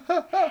 I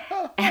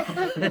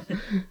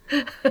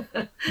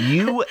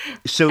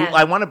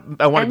want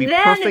to be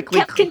perfectly.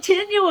 It kept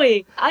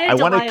continuing. I had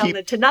to lie on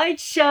the Tonight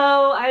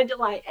Show. I had to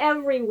lie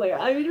everywhere.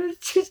 I mean, it was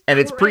just. And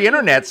it's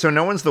pre-internet, so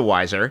no one's the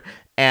wiser.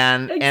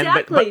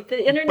 Exactly,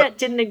 the internet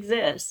didn't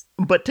exist.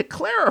 But to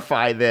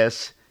clarify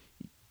this,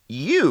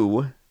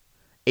 you,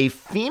 a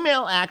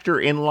female actor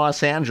in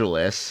Los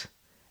Angeles,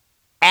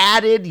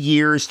 added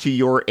years to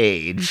your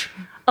age.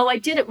 Oh, I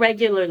did it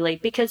regularly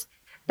because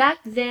back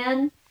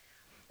then,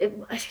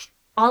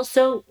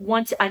 also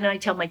once, and I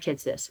tell my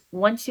kids this,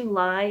 once you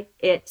lie,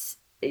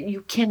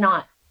 you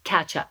cannot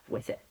catch up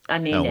with it. I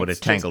mean, what a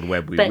tangled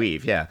web we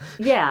weave, yeah.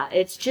 Yeah,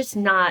 it's just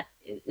not.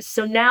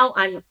 So now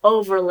I'm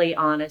overly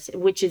honest,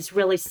 which is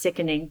really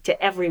sickening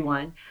to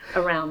everyone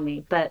around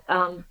me. But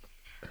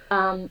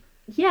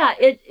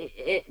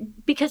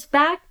because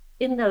back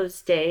in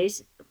those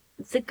days,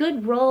 the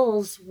good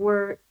roles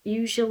were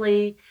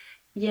usually,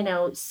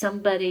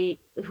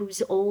 somebody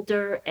who's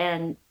older,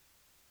 and,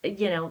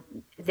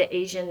 the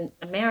Asian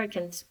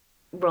Americans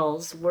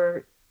roles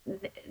were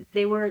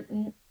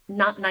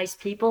not nice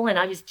people. And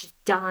I was just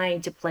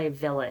dying to play a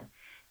villain.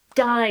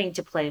 I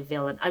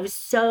was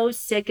so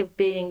sick of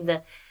being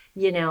the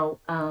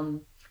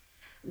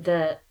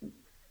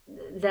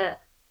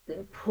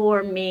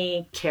poor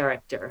me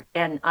character.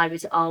 And I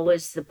was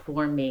always the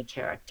poor me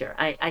character.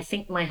 I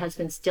think my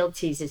husband still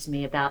teases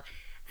me about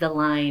the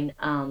line,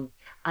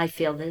 I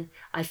feel the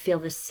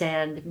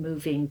sand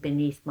moving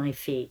beneath my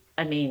feet.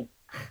 I mean,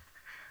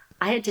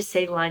 I had to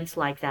say lines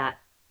like that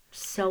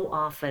so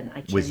often.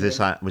 Was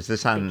this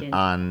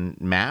on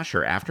MASH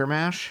or after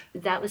MASH?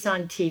 That was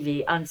on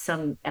TV, on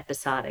some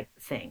episodic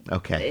thing.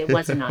 Okay. It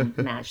wasn't on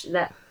MASH.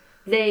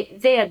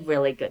 They had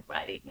really good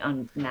writing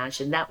on MASH,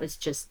 and that was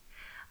just,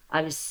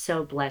 I was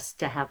so blessed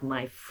to have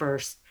my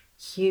first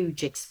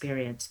huge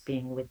experience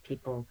being with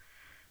people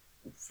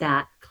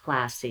that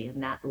classy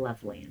and that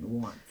lovely and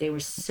warm. They were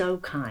so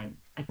kind.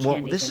 I Well,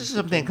 can't this is even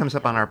something begin that to comes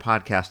up on tell our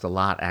you. podcast a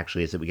lot,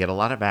 actually, is that we get a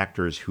lot of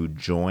actors who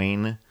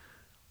join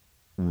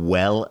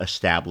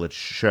well-established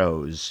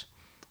shows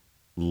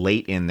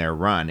late in their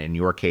run. In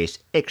your case,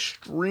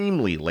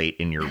 extremely late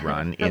in your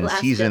run, The in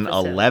last season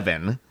episode.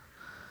 11.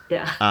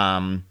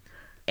 Yeah.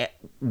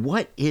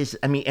 What is,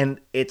 I mean, and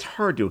it's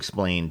hard to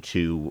explain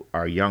to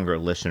our younger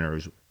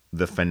listeners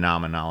the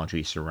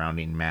phenomenology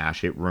surrounding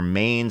MASH.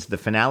 The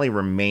finale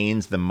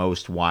remains the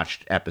most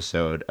watched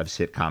episode of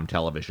sitcom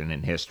television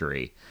in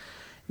history.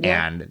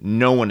 Yeah. And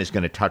no one is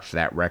going to touch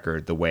that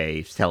record the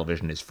way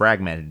television is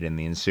fragmented in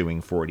the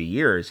ensuing 40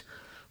 years.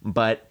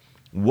 But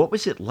what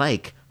was it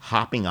like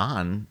hopping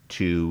on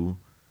to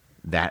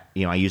that?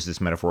 I use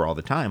this metaphor all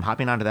the time,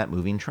 hopping onto that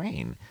moving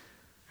train.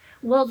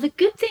 Well, the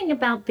good thing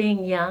about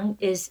being young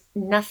is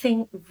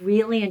nothing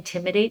really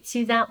intimidates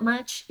you that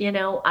much.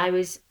 I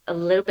was a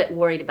little bit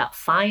worried about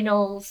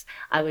finals.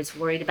 I was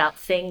worried about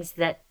things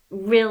that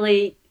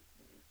really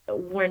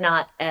were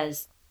not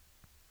as,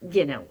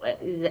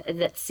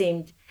 that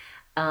seemed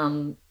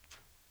um,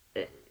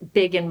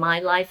 big in my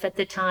life at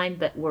the time,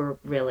 but were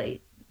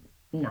really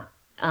not.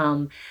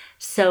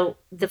 So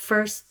the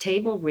first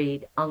table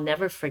read, I'll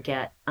never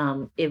forget.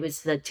 It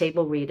was the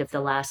table read of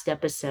the last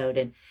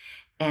episode,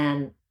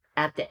 and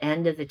at the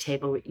end of the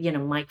table,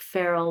 Mike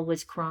Farrell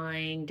was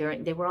crying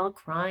they were all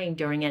crying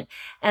during it.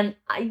 And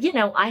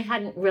I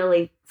hadn't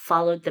really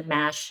followed the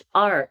MASH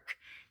arc.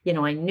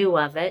 I knew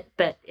of it,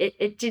 but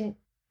it didn't,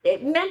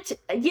 it meant,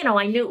 I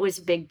knew it was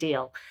a big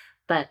deal.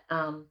 But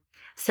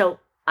so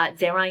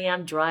there I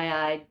am,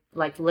 dry eyed,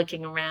 like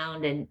looking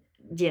around and,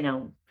 you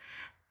know,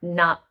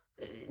 not,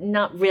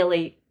 not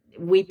really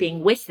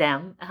weeping with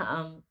them.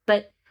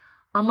 But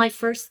on my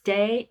first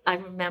day, I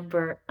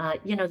remember,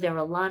 there were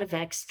a lot of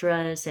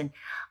extras, and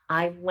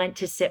I went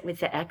to sit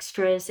with the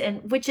extras,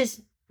 and which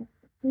is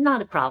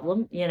not a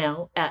problem,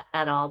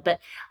 at all. But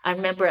I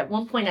remember at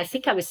one point, I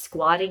think I was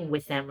squatting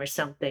with them or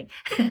something.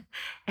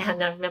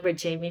 And I remember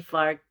Jamie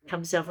Farr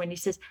comes over and he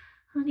says,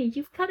 "Honey,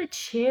 you've got a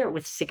chair,"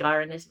 with cigar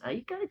in his mouth.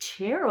 "You've got a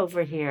chair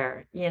over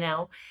here,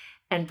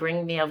 and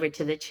bring me over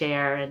to the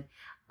chair.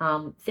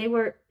 And they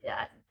were,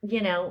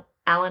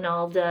 Alan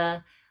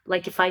Alda.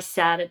 Like if I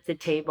sat at the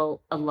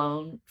table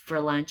alone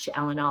for lunch,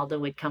 Alan Alda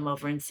would come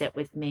over and sit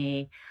with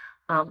me.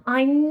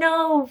 I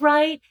know,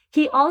 right?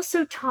 He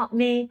also taught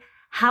me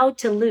how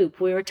to loop.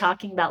 We were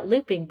talking about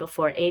looping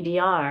before,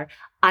 ADR.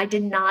 I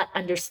did not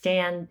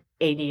understand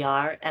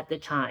ADR at the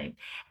time.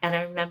 And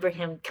I remember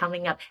him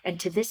coming up. And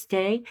to this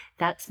day,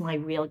 that's my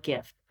real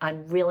gift.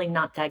 I'm really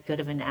not that good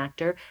of an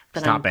actor,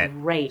 but I'm Stop it.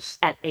 great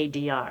at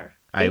ADR.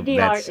 I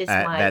ADR is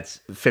my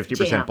that's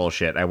 50% jam.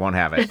 bullshit. I won't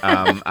have it.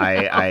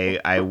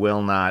 I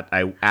will not.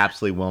 I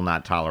absolutely will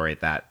not tolerate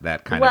that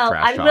kind of Well,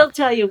 trash I will talk.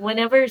 tell you,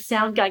 whenever a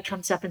sound guy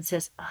comes up and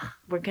says, "Oh,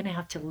 we're going to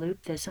have to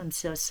loop this. I'm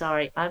so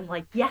sorry." I'm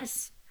like,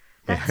 yes,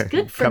 that's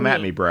good for Come at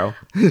me, me. bro.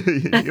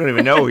 You don't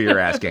even know who you're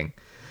asking.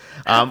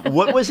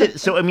 What was it?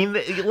 So, I mean,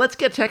 let's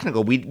get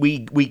technical. We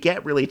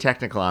get really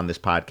technical on this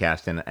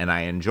podcast, and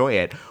I enjoy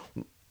it.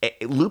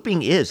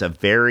 Looping is a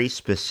very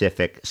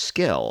specific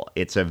skill.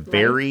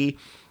 Right?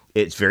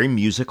 It's very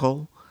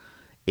musical.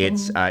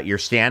 It's Mhm. you're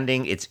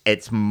standing.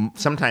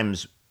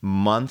 Sometimes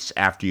months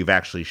after you've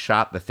actually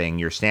shot the thing.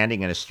 You're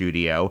standing in a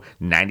studio.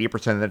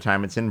 90% of the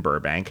time, it's in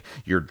Burbank.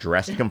 You're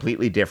dressed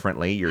completely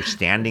differently. You're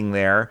standing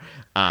there.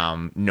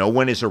 No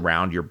one is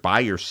around. You're by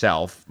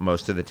yourself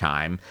most of the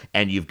time,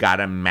 and you've got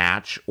to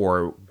match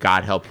or,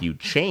 God help you,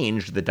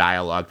 change the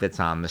dialogue that's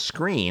on the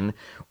screen,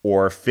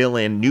 or fill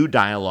in new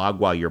dialogue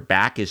while your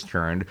back is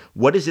turned.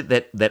 What is it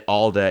that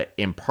Alda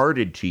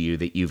imparted to you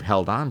that you've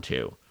held on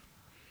to?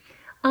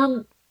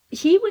 Um,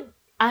 he would,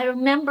 I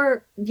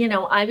remember,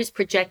 I was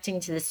projecting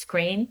to the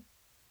screen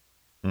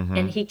and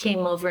Mm-hmm. he came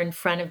over in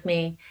front of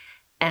me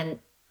and,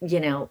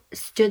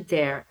 stood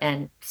there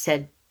and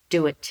said,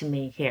 "Do it to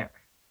me here."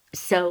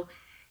 So,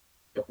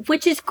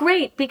 which is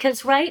great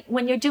because, right,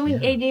 when you're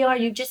doing Yeah. ADR,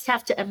 you just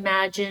have to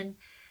imagine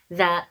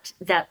that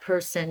that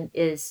person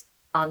is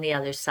on the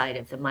other side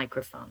of the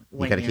microphone You got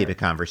when to keep it you're,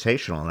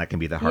 conversational, and that can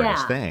be the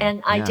hardest yeah. thing.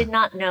 And I Yeah. did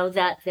not know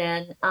that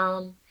then.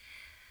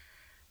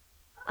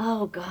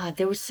 Oh God,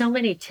 there were so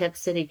many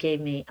tips that he gave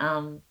me.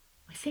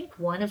 I think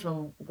one of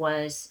them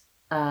was,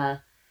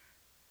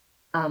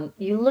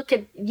 you look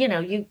at,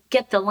 you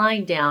get the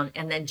line down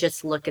and then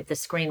just look at the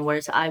screen,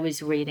 whereas I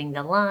was reading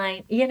the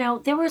line.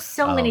 There were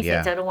so Oh, many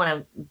things. yeah. I don't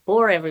want to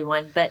bore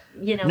everyone, but,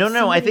 No, so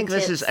no. I many think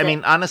this is. tips I that,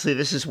 mean, honestly,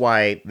 this is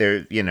why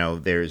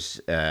there's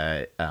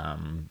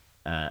an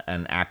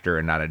actor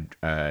and not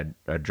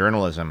a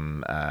journalist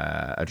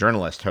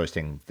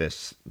hosting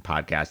this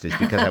podcast, is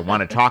because I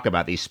want to talk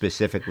about these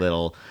specific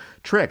little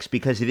tricks,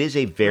 because it is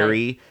a right,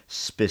 very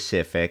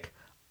specific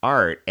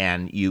art,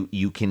 and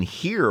you can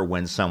hear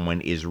when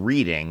someone is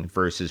reading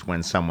versus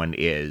when someone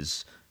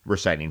is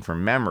reciting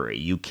from memory.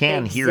 You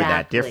can hear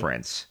that exactly.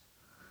 difference.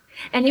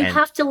 And you And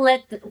have to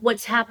let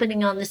what's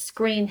happening on the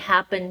screen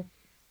happen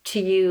to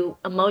you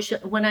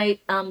emotion. When I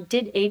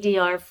did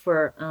ADR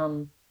for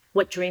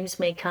What Dreams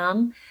May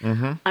Come,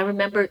 mhm, I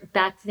remember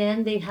back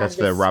then they had that's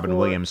this the Robin score.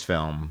 Williams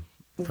film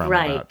from about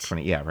Right.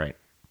 20. Yeah, right.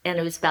 And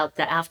it was about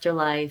the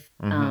afterlife,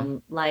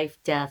 Mhm. life,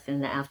 death,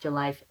 and the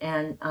afterlife.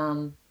 And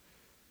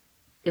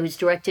it was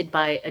directed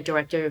by a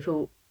director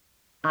who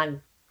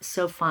I'm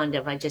so fond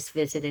of. I just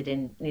visited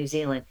in New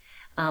Zealand,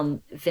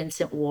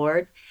 Vincent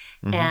Ward.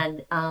 Mhm.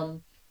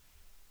 And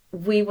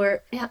we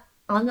were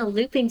on the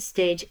looping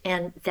stage,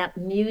 and that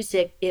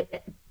music,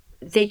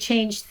 they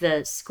changed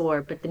the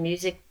score, but the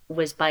music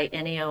was by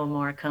Ennio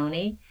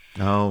Morricone.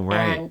 Oh,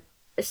 right. And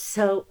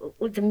so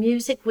the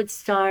music would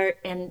start,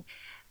 and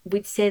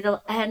we'd say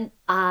and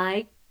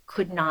I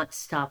could not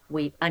stop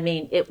weep. I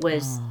mean,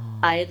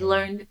 I had Oh.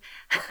 learned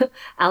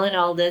Alan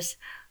Alda's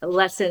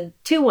lesson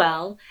too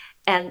well,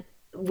 and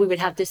we would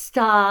have to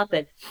stop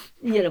and,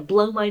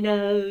 blow my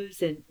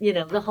nose. And,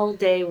 the whole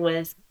day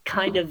was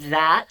kind of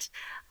that.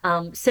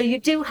 So you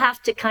do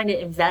have to kind of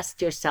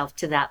invest yourself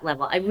to that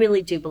level. I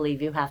really do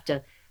believe you have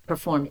to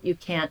perform it. You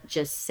can't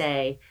just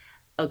say,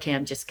 okay,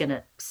 I'm just going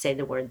to say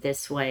the word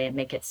this way and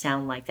make it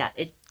sound like that.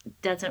 It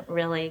doesn't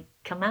really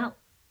come out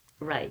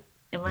right.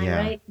 Am I Yeah.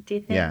 right? Do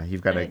you Yeah, think?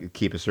 you've got Right? to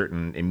keep a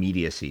certain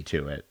immediacy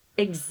to it.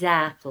 They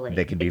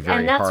Exactly. can be And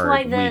very that's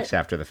why hard weeks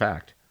after the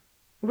fact.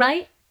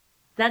 right?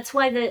 That's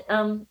why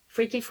the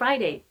Freaky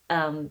Friday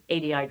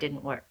ADR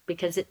didn't work,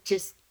 because it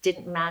just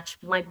didn't match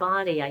my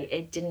body.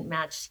 It didn't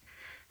match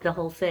the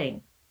whole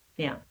thing.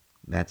 Yeah.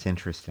 That's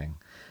interesting.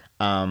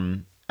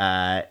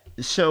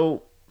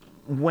 So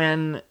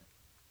when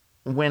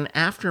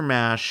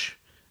Aftermash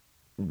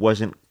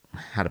wasn't,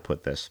 how to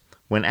put this,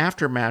 when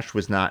Aftermash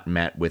was not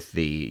met with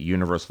the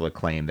universal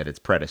acclaim that its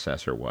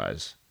predecessor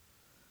was,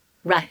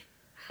 Right.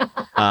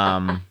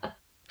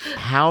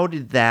 how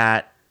did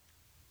that,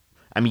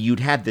 I mean, you'd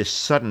had this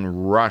sudden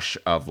rush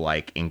of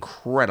like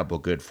incredible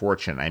good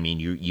fortune. I mean,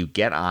 you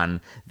get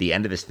on the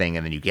end of this thing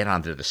and then you get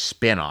onto the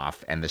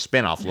spin-off, and the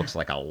spin-off looks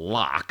like a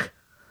lock.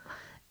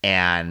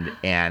 And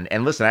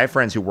listen, I have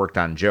friends who worked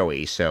on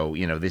Joey, so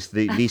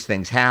these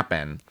things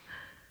happen.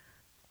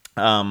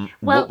 What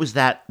Well, was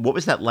that? What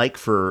was that like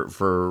for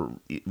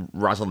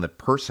Rosalind the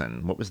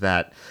person? What was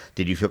that?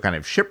 Did you feel kind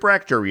of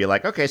shipwrecked, or were you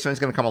like, okay, someone's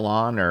going to come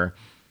along, or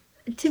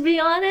to be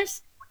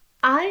honest,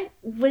 I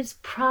was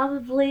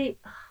probably,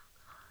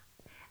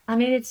 I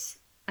mean,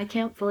 I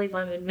can't believe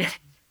I'm admitting.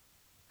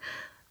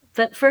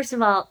 But first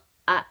of all,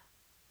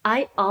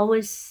 I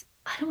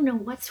don't know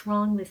what's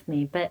wrong with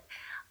me, but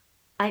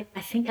I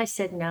think I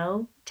said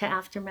no to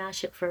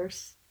Aftermash at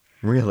first.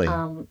 really?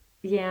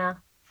 Yeah,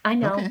 I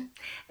know. Okay,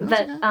 that's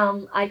But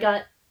okay. I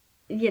got,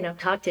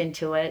 talked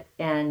into it,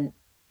 and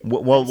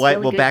Well, I'm still a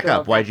well, good back girl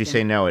up. Why did back you say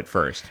then. no at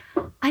first?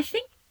 I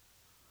think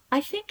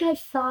I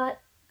thought,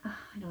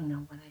 I don't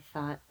know what I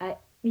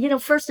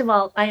thought. First of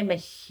all, I am a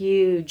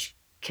huge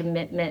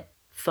commitment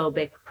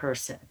phobic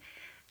person.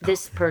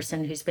 This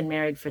person who's been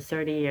married for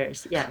 30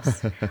 years.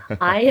 Yes.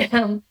 I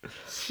am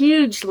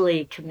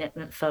hugely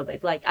commitment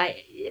phobic. Like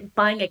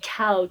buying a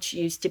couch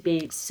used to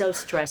be so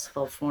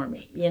stressful for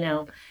me.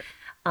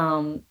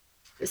 Um,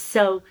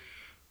 so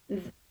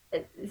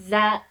th-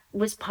 that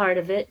was part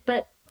of it.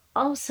 But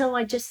also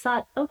I just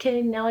thought,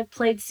 okay, now I've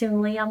played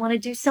Soonly. I want to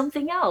do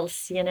something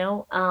else.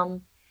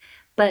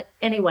 But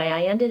anyway,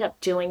 I ended up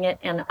doing it,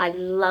 and I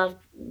loved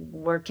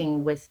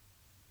working with,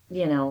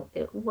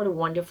 what a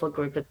wonderful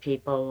group of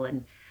people.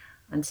 And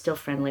I'm still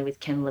friendly with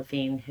Ken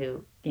Levine,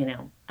 who,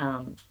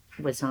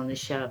 was on the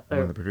show One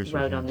of or the producers,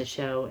 wrote yeah. on the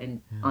show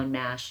and Yeah. on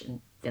MASH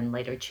and then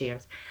later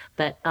Cheers.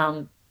 But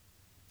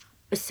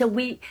so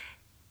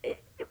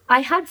I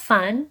had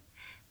fun,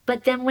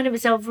 but then when it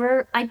was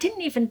over, I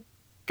didn't even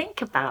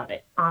think about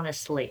it,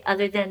 honestly,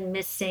 other than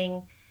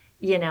missing,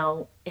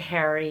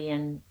 Harry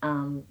and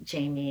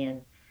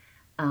Jamie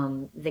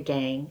and the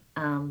gang.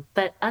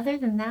 But other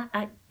than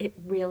that, it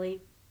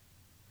really,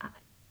 uh,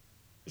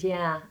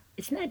 yeah,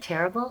 isn't that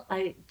terrible?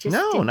 I just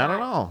No, did not at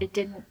not. all. It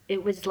didn't.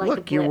 It was like a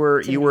Look, you blip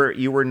were to you me. were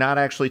you were not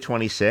actually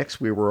 26.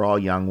 We were all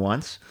young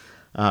once.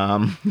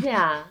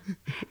 Yeah,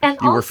 and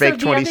You were also fake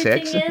the other thing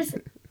 26. is,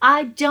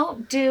 I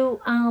don't do.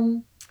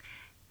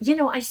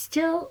 I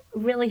still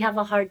really have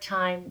a hard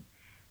time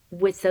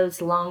with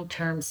those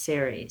long-term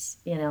series,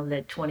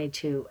 the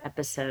 22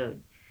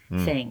 episode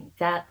Mm. thing.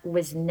 That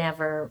was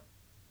never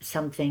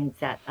something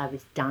that I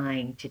was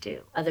dying to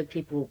do. Other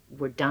people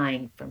were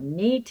dying for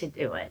me to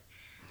do it,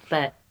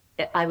 but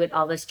I would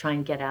always try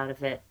and get out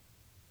of it.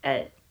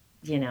 Uh,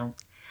 you know,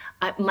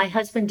 my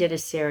husband did a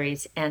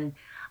series, and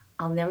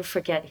I'll never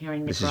forget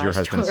hearing the This is your garage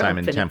husband, door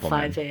Simon open at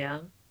Templeman. 5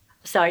 a.m.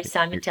 Sorry,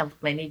 Simon You're-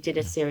 Templeman. He did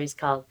a series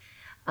called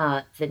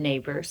The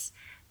Neighbors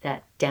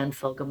that Dan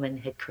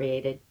Fogelman had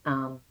created.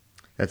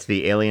 That's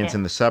the aliens And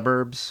in the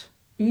suburbs.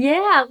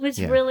 yeah, it was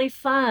Yeah, really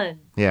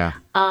fun. yeah,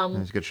 that Um,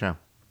 was a good show.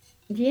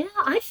 yeah,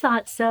 I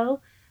thought so.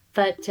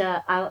 But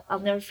I'll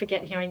never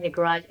forget hearing the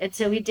garage. And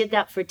so he did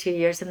that for 2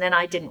 years. And then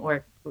I didn't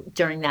work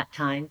during that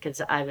time because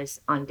I was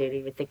on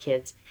duty with the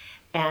kids.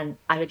 And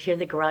I would hear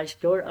the garage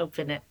door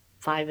open at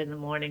 5 in the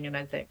morning, and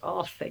I think,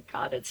 oh, thank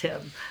God it's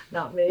him,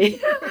 not me.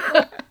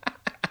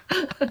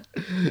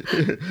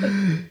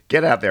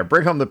 Get out there.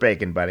 Bring home the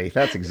bacon, buddy.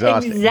 That's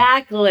exhausting.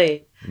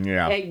 Exactly.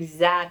 Yeah.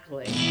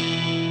 Exactly.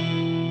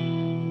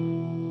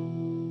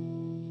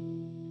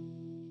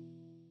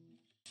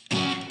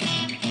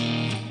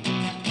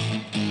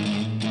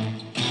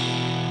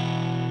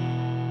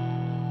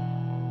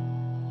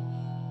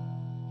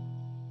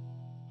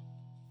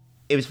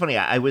 It was funny.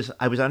 I was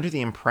under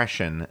the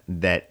impression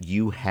that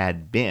you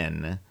had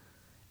been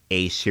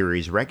a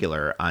series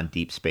regular on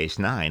Deep Space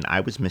Nine. I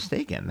was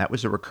mistaken. That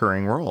was a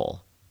recurring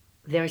role.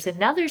 There's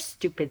another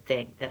stupid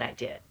thing that I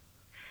did.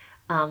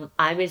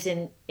 I was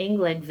in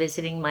England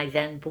visiting my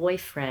then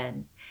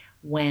boyfriend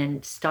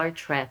when Star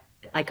Trek,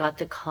 I got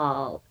the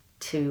call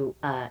to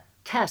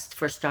test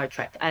for Star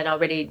Trek. I'd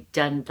already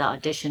done the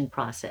audition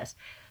process.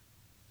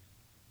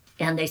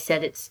 And they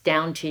said, it's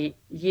down to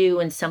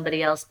you and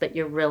somebody else, but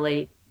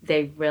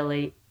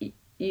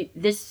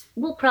this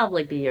will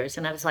probably be yours.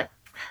 And I was like,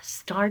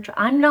 Star Trek?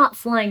 I'm not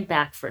flying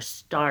back for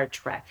Star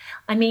Trek.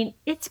 I mean,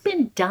 it's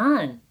been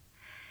done.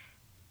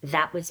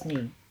 That was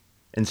me.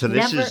 And so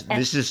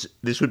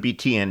this would be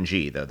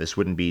TNG though. This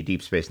wouldn't be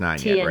Deep Space Nine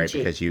yet, right? TNG,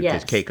 Because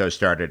yes. Keiko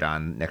started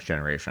on Next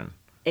Generation.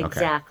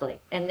 Exactly.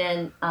 Okay. And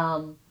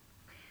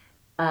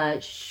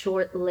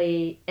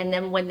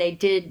then when they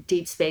did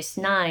Deep Space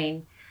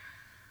Nine,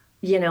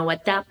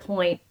 at that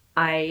point,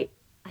 I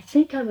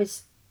think I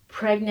was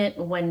pregnant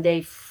when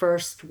they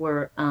first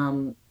were,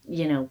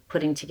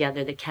 putting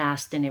together the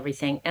cast and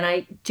everything. And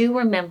I do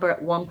remember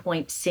at one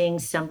point seeing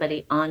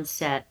somebody on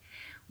set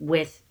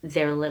with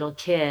their little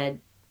kid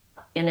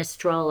in a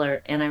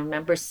stroller. And I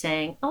remember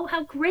saying, oh,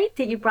 how great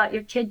that you brought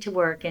your kid to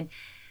work. And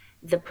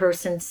the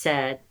person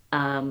said,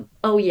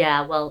 oh,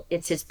 yeah, well,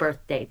 it's his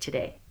birthday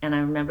today. And I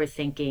remember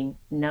thinking,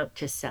 note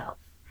to self.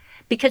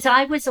 Because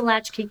I was a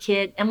latchkey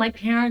kid and my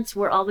parents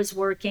were always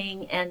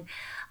working and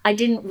I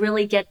didn't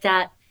really get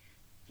that,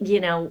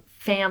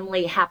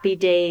 family, happy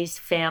days,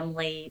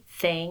 family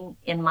thing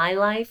in my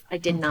life. I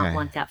did not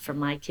want that for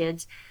my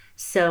kids.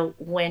 So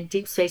when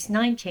Deep Space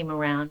Nine came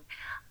around,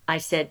 I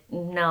said,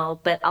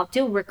 no, but I'll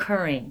do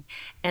recurring.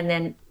 And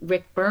then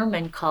Rick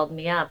Berman called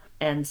me up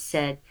and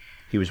said,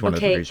 he was one of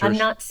the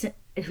producers.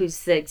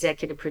 Who's the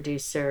executive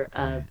producer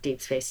of Deep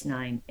Space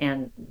Nine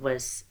and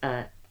was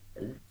the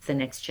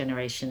Next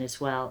Generation as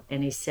well.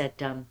 And he said,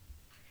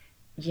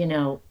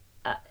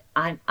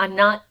 I'm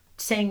not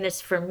saying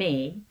this for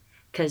me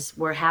because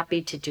we're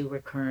happy to do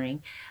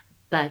recurring,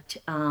 but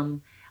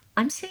I'm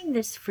saying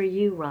this for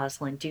you,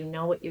 Rosalind. Do you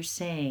know what you're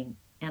saying?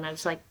 And I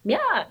was like,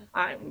 yeah,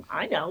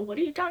 I know. What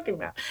are you talking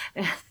about?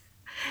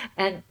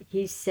 And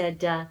he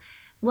said,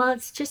 well,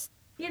 it's just,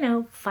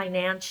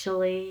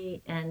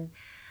 financially. And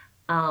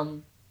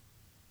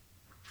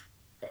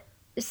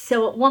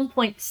so at one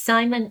point,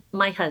 Simon,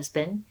 my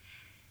husband,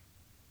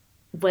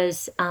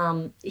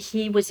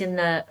 he was in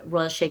the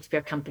Royal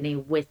Shakespeare Company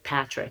with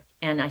Patrick.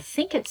 And I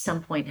think at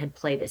some point had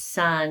played his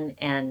son.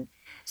 And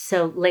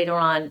so later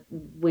on,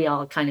 we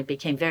all kind of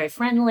became very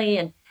friendly.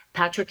 And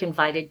Patrick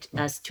invited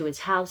us to his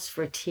house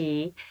for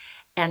tea.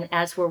 And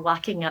as we're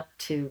walking up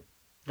to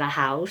the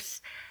house,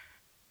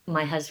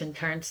 my husband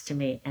turns to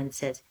me and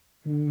says,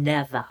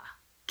 never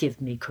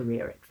give me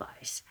career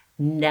advice.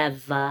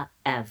 Never,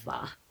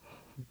 ever.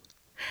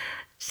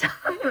 So,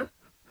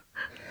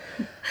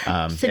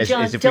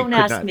 John, don't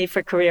ask me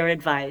for career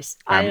advice.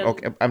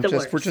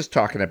 We're just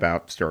talking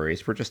about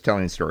stories. We're just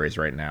telling stories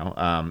right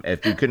now.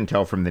 If you couldn't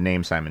tell from the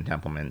name Simon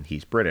Templeman,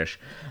 he's British.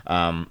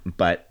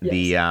 But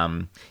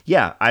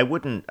yes. I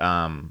wouldn't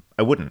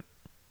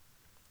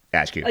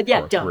ask you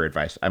for career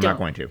advice. I'm not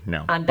going to.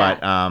 No.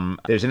 But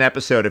there's an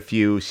episode a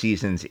few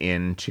seasons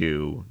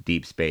into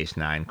Deep Space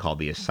Nine called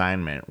The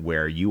Assignment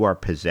where you are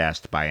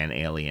possessed by an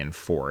alien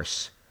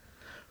force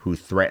who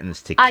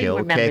threatens to kill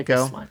Keiko.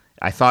 This one.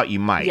 I thought you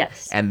might.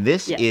 Yes. And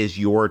this is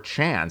your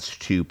chance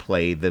to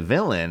play the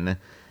villain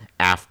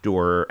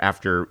after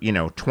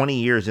 20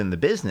 years in the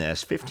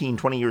business, 15,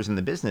 20 years in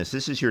the business.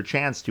 This is your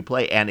chance to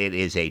play, and it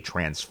is a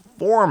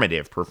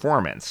transformative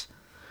performance.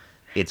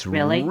 It's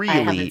really I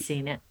haven't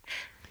seen it.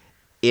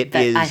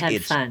 I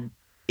had fun.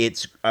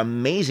 It's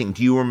amazing.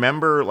 Do you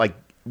remember,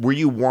 were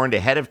you warned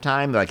ahead of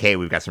time? Like, hey,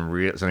 we've got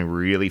something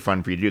really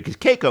fun for you to do? Because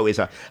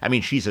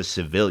Keiko she's a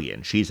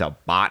civilian. She's a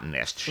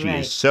botanist. She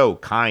is so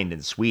kind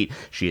and sweet.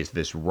 She is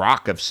this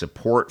rock of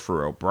support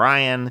for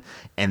O'Brien.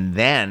 And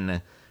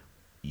then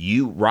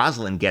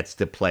Rosalind gets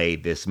to play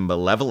this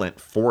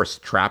malevolent force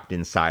trapped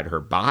inside her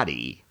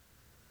body.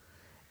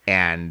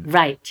 And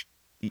right.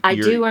 I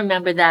do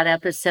remember that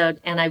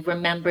episode. And I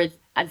remember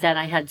that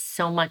I had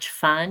so much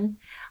fun.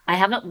 I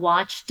haven't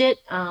watched it.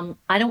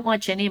 I don't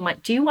watch any of my...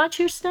 Do you watch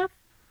your stuff?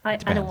 I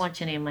don't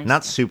watch any of my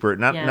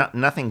stuff.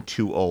 Nothing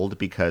too old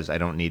because I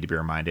don't need to be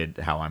reminded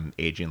how I'm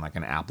aging like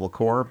an apple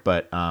core.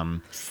 But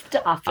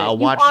stop it. I'll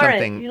watch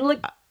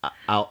something.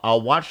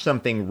 I'll watch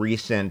something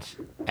recent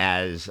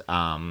as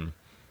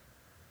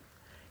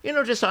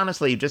Just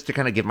honestly, just to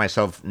kind of give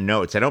myself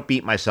notes. I don't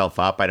beat myself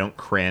up. I don't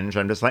cringe.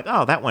 I'm just like,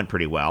 oh, that went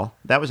pretty well.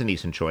 That was a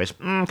decent choice.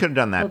 Could have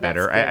done Oh, that that's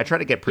better. I good. try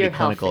to get pretty You're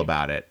clinical healthy.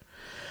 about it.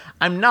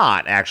 I'm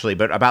not actually,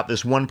 but about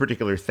this one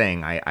particular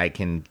thing, I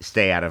can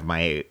stay out of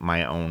my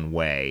own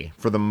way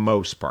for the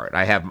most part.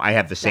 I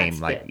have the same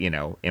That's like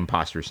good.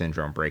 imposter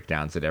syndrome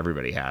breakdowns that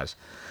everybody has,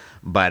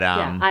 but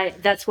Yeah, I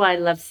that's why I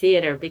love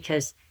theater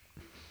because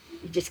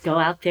you just go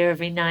out there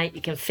every night,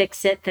 you can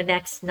fix it the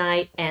next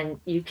night and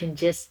you can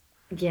just,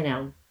 you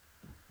know,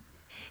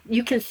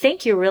 you can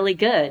think you're really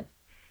good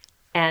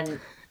and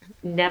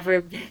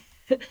never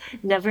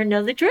never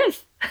know the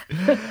truth.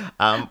 Well,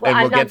 and we'll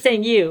I'm not get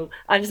saying you.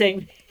 I'm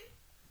saying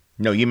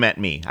no, you meant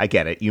me. I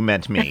get it. You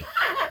meant me.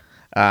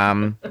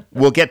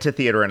 We'll get to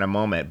theater in a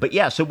moment, but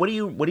yeah. So what do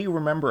you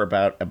remember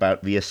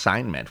about the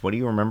assignment? What do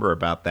you remember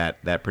about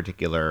that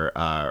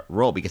particular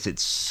role? Because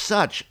it's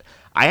such.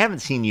 I haven't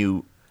seen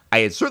you. I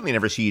had certainly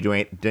never seen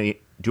you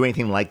do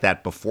anything like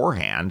that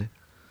beforehand.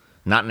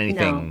 Not in no.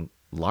 anything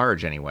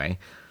large, anyway.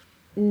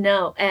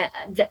 No,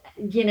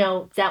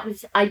 that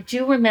was, I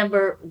do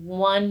remember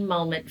one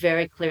moment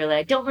very clearly.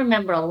 I don't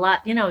remember a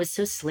lot. I was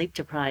so sleep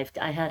deprived.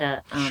 I had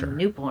a Sure.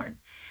 newborn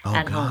Oh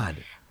at home, God.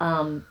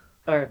 um,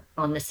 or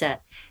on the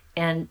set.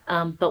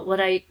 But what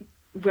I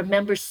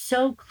remember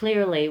so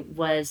clearly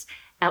was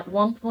at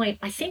one point,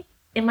 I think,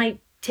 am I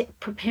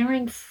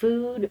preparing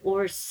food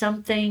or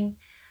something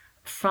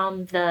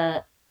from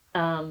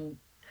um,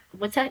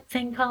 what's that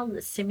thing called?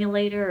 The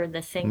simulator or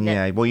the thing that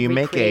Yeah. Well, you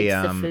make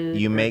recreates the food or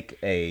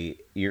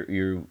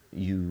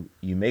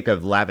you make a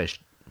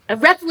lavish a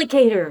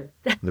replicator.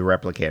 the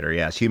replicator.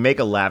 Yes, you make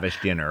a lavish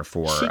dinner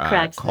She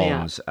cracks me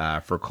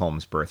up. For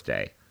Combs'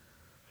 birthday.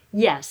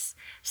 Yes.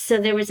 So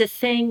there was a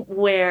thing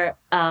where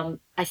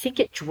I think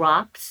it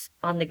drops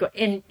on the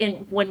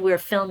in when we're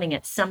filming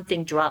it,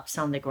 something drops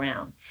on the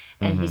ground,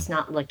 and Mm-hmm. he's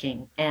not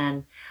looking.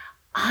 And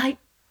I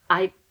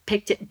I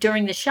picked it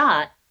during the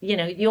shot. You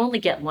only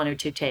get one or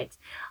two takes.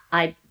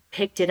 I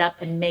picked it up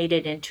and made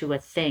it into a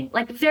thing,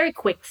 like a very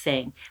quick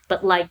thing,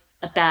 but like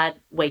a bad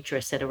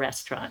waitress at a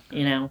restaurant,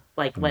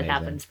 like what Amazing.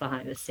 happens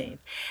behind the scenes.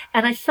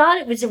 And I thought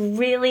it was a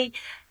really,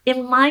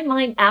 in my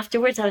mind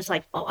afterwards, I was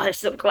like, oh, I'm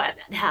so glad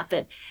that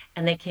happened.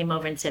 And they came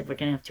over and said, we're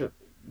going to have to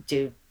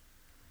do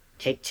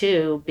take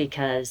two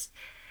because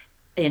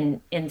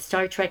in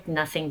Star Trek,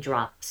 nothing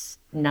drops.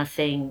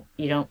 Nothing,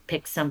 you don't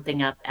pick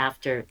something up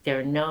after. There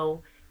are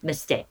no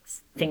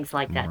mistakes. Things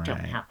like that don't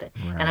Right. happen.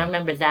 And I Right.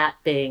 remember that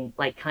being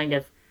like kind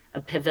of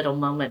a pivotal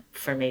moment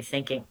for me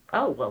thinking,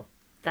 oh, well,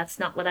 that's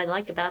not what I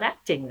like about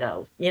acting,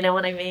 though. You know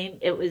what I mean?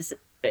 It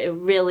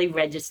really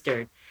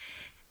registered.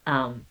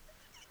 Um,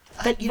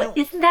 I, but you know,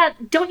 isn't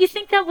that, don't you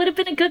think that would have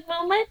been a good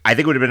moment? I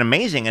think it would have been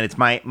amazing, and it's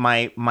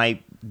my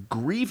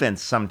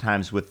grievance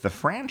sometimes with the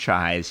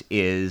franchise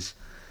is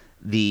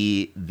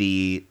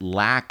the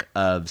lack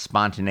of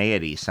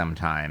spontaneity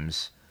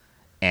sometimes.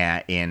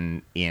 It's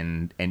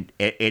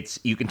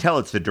you can tell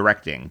it's the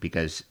directing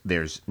because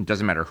it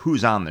doesn't matter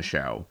who's on the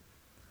show.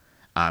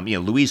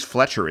 Louise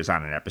Fletcher is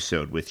on an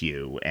episode with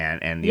you,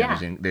 and Yeah.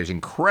 there's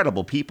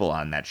incredible people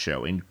on that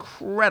show.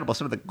 Incredible,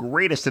 some of the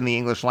greatest in the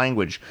English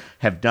language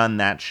have done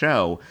that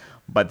show.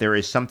 But there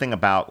is something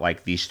about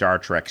like the Star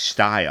Trek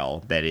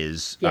style that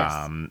is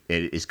Yes.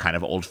 it is kind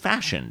of old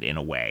fashioned in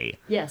a way,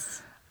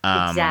 Yes.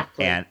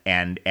 Exactly.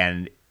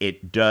 and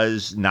it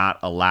does not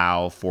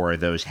allow for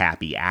those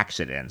happy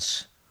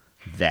accidents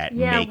that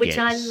Yeah, make which it.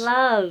 I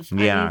love. I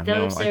mean, Yeah, no,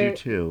 those I do are,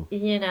 too.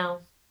 you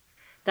know,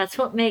 that's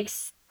what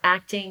makes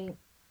acting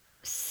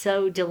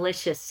so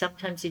delicious.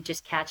 Sometimes you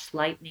just catch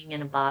lightning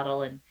in a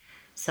bottle and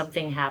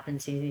something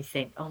happens and you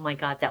think, oh my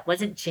God, that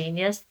wasn't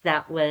genius.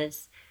 That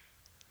was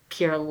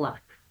pure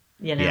luck,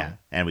 you Yeah, know?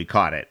 and we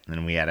caught it,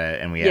 and we had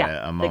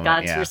Yeah, a the moment.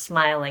 gods were Yeah,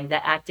 smiling.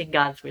 The acting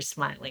gods were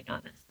smiling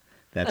on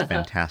that's us.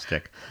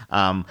 fantastic.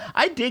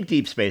 I dig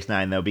Deep Space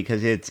Nine though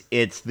because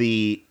it's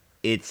the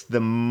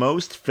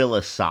most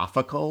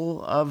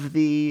philosophical of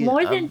the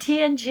More than of.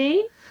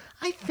 TNG?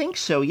 I think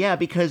so. Yeah,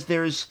 because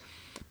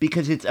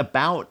it's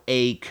about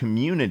a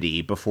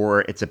community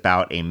before it's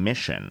about a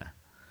mission.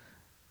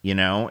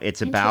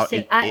 It's about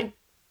Interesting. it.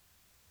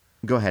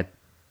 Go ahead.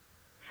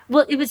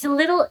 Well, it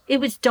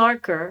was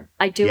darker.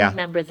 I do Yeah.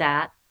 remember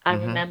that. I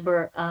Mm-hmm.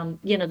 remember,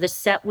 the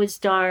set was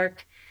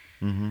dark.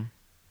 Mm-hmm.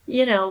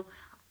 You know,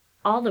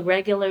 all the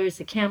regulars,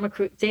 the camera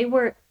crew, they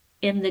were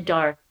in the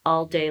dark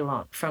all day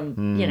long from,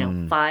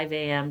 Mm, 5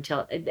 a.m.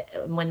 till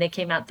when they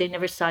came out, they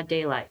never saw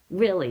daylight,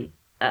 really,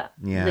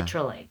 yeah.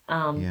 literally.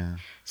 Yeah.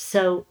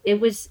 So it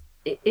was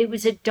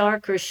a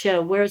darker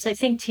show, whereas I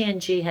think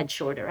TNG had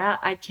shorter.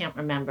 I can't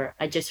remember.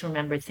 I just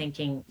remember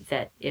thinking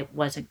that it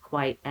wasn't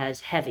quite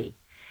as heavy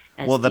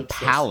as Well, the Deep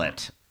Space Nine.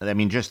 palette. I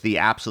mean, just the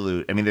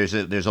absolute. I mean, there's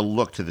a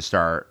look to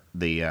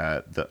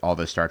the all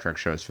the Star Trek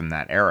shows from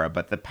that era,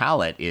 but the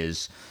palette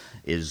is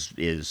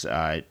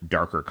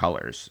darker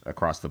colors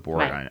across the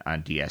board Right.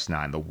 on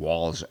DS9. The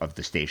walls of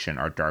the station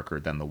are darker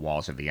than the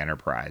walls of the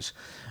Enterprise.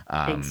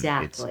 It's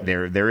Exactly.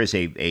 there is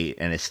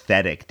an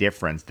aesthetic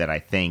difference that I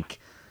think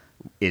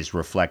is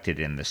reflected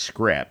in the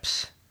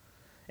scripts.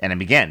 And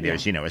again, Yeah.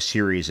 there's a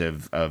series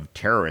of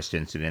terrorist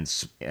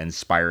incidents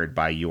inspired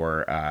by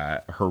your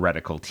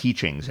heretical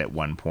teachings at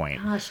one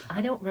point. Gosh,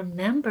 I don't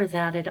remember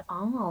that at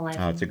all. I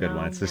have Oh, it's a good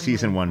one. no It's the memory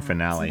season of one that. Isn't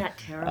finale. that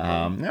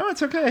terrible? No,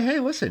 it's okay. Hey,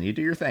 listen, you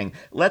do your thing.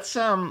 Let's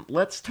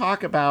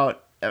talk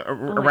about Oh, I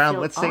around.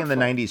 feel Let's stay in the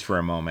awful. '90s for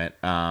a moment.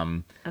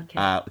 Okay.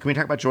 Can we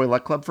talk about Joy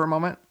Luck Club for a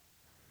moment?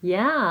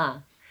 Yeah.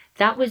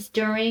 That was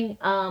during,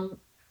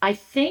 I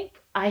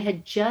think I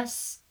had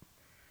just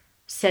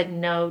said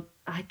no.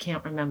 I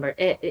can't remember.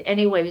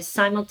 Anyway, it was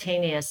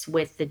simultaneous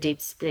with the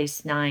Deep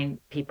Space Nine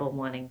people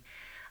wanting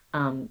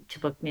to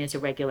book me as a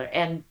regular.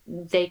 And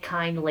they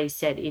kindly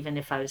said, even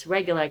if I was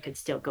regular, I could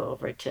still go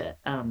over to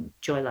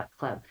Joy Luck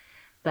Club.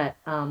 But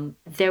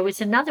there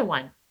was another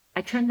one.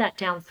 I turned that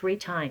down 3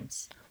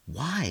 times.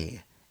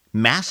 Why?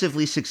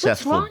 Massively What's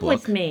successful wrong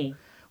with book. me?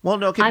 Well,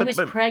 no, okay, I but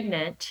was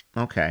pregnant.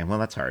 okay. Well,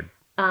 that's hard.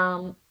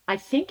 I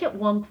think at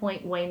one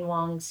point Wayne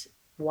Wong's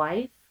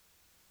wife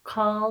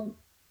called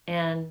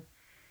and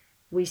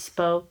we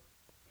spoke.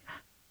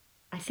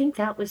 I think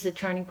that was the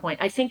turning point.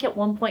 I think at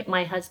one point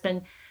my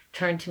husband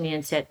turned to me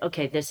and said,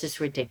 "Okay, this is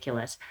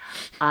ridiculous.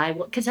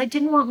 Because I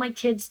didn't want my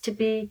kids to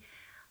be,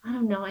 I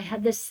don't know, I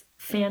had this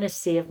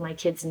fantasy of my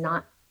kids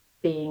not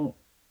being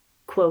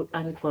quote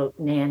unquote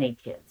nanny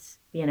kids,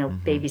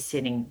 Mm-hmm.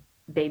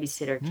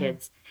 babysitter Yeah,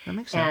 kids." that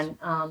makes sense.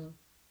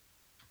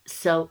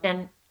 And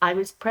and I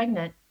was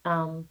pregnant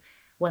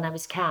when I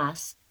was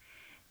cast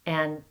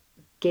and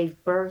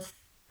gave birth,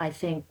 I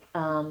think,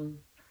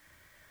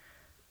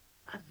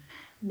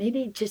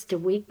 maybe just a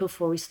week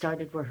before we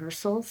started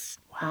rehearsals.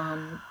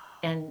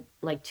 And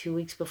like 2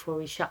 weeks before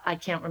we shot. I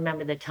can't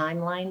remember the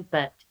timeline,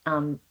 but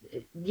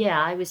yeah,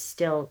 I was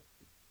still,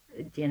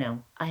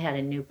 I had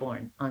a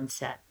newborn on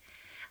set.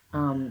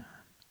 Um,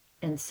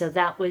 and so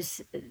that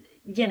was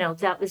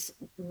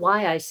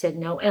why I said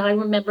no. And I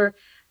remember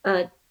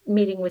uh,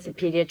 meeting with a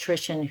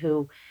pediatrician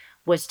who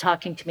was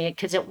talking to me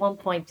because at one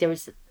point there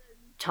was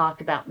talk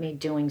about me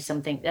doing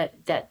something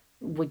that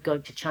would go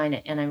to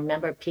China. And I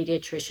remember a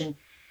pediatrician,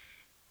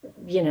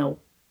 you know,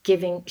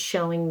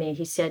 showing me,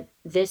 he said,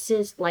 this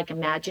is like,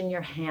 imagine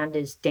your hand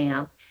is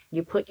damp.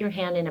 You put your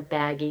hand in a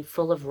baggie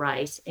full of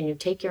rice and you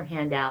take your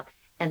hand out,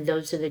 and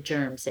those are the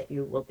germs that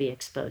you will be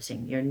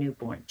exposing your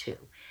newborn to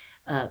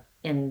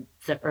in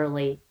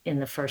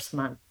the first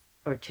month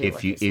or two If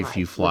of you his if you life,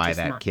 which fly is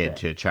that not kid good.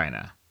 to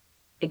China.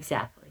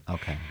 Exactly.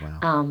 Okay.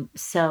 Wow.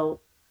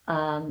 So,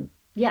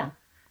 yeah.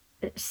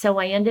 So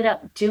I ended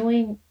up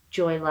doing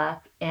Joy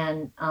Luck,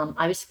 and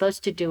I was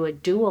supposed to do a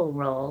dual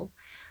role,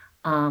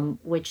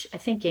 which I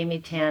think Amy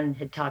Tan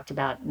had talked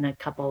about in a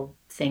couple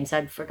things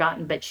I'd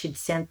forgotten, but she'd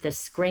sent the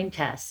screen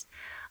test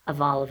of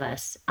all of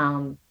us.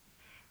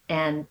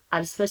 And I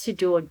was supposed to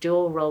do a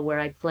dual role where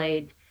I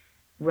played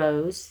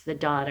Rose, the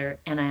daughter,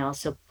 and I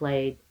also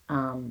played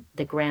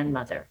the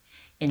grandmother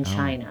in Oh,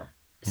 China.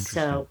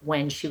 interesting. So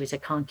when she was a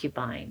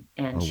concubine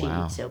and Oh, she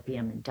eats wow.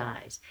 opium and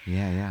dies.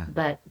 Yeah, yeah.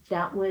 But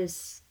that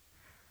was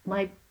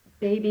my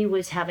baby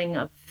was having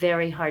a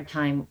very hard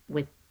time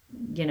with,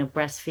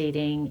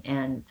 breastfeeding.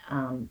 And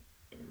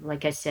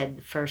like I said,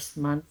 the first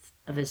month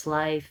of his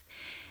life.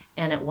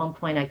 And at one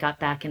point, I got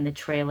back in the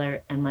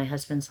trailer, and my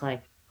husband's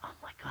like, "Oh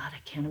my God, I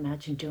can't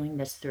imagine doing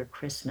this through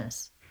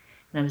Christmas."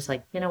 And I was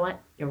like, "You know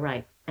what? You're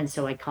right." And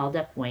so I called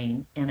up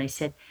Wayne and I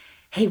said,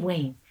 "Hey,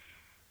 Wayne,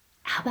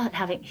 how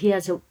about he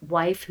has a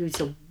wife who's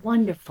a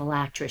wonderful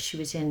actress. She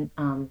was in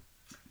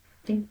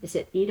think, is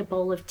it Eat a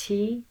Bowl of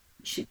Tea?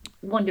 She,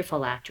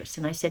 wonderful actress."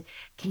 And I said,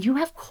 "Can you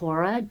have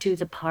Cora do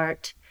the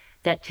part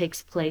that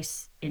takes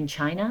place in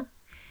China?"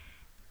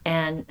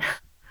 And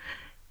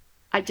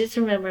I just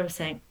remember him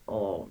saying,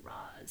 "Oh,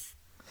 Roz,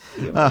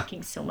 you're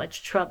making so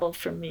much trouble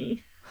for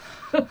me."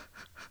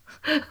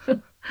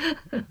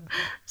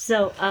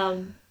 So,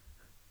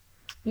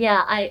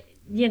 yeah, I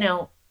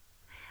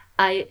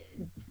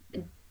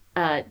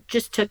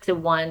just took the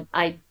one.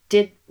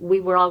 We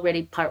were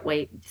already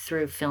partway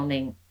through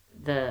filming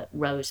the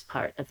Rose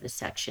part of the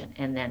section.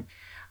 And then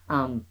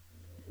um,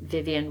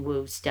 Vivian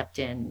Wu stepped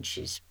in.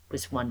 She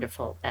was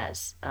wonderful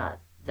as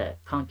the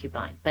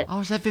concubine. But Oh,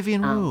 is that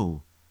Vivian um,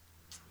 Wu?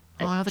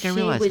 Oh, I don't think I she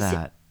realized was,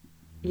 that.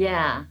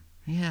 yeah.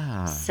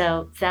 Yeah.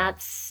 So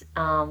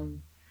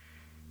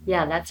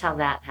yeah, that's how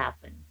that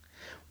happened.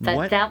 But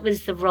What? that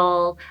was the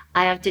role.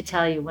 I have to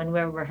tell you, when we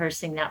were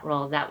rehearsing that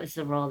role, that was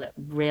the role that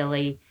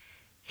really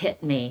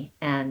hit me.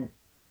 And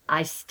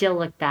I still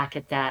look back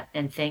at that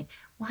and think,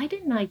 why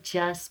didn't I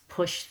just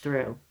push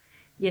through?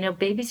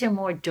 Babies are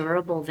more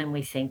durable than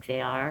we think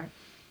they are.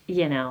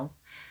 You know,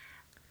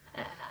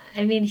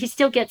 I mean, he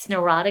still gets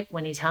neurotic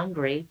when he's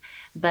hungry,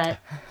 but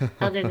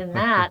other than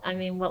that, I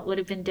mean, what would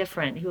have been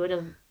different? He would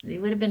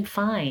have been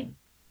fine.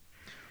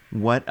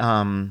 What?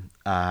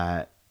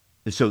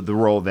 So the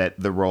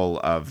role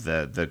of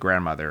the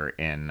grandmother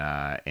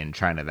in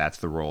China, that's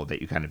the role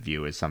that you kind of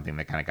view as something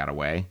that kind of got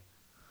away.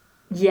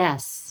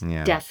 Yes,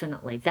 Yeah.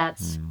 definitely.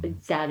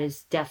 Mm. That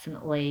is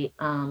definitely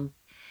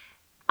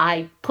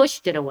I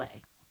pushed it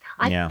away.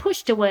 I Yeah.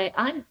 pushed away.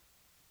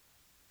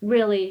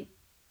 Really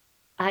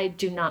I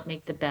do not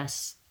make the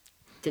best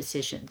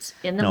decisions.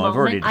 In the No, I've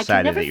already moment, I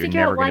can decided never that you're figure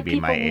never out going why to be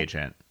my people.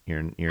 agent.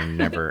 You're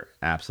never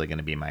absolutely going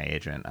to be my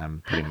agent.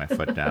 I'm putting my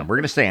foot down. We're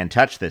going to stay in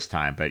touch this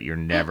time, but you're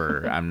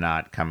never. I'm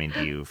not coming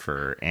to you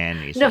for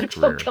any No, sort of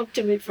don't career come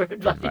to me for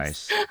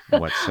advice. advice I'm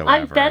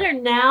whatsoever. better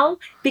now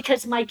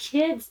because my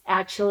kids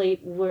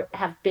actually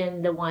have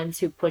been the ones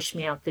who pushed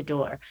me out the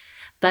door.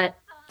 But,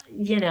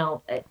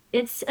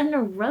 it's a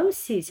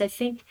neuroses. I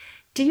think,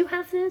 do you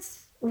have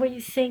this where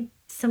you think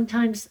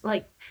sometimes,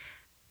 like,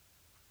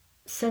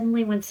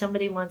 suddenly when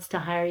somebody wants to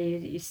hire you,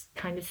 you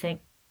kind of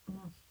think,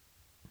 "Mm,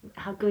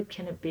 how good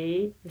can it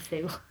be if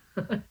they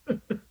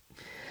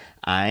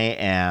I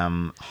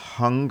am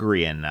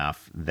hungry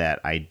enough that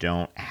I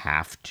don't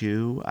have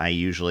to. I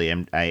usually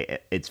am.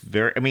 It's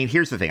very. I mean,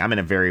 here's the thing. I'm in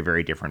a very,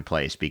 very different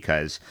place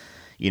because,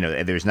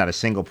 there's not a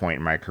single point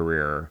in my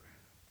career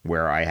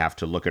where I have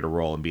to look at a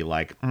role and be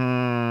like,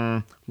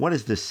 what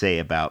does this say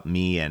about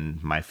me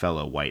and my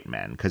fellow white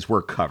men? Because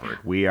we're covered.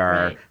 We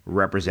are Right. Yeah,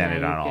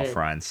 represented you're on all good.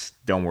 fronts.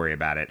 Don't worry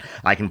about it.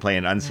 I can play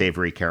an Right.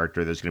 unsavory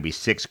character. There's going to be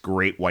six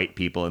great white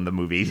people in the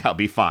movie. I'll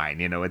be fine.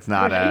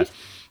 Right.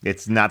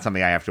 It's not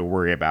something I have to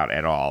worry about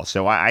at all.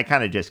 So I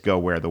kind of just go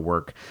where the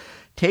work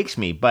takes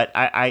me. But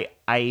I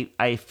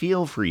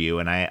feel for you,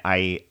 and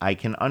I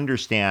can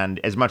understand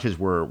as much as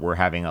we're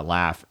having a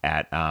laugh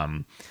at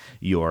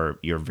your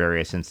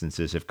various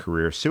instances of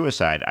career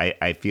suicide.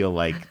 I feel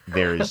like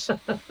there's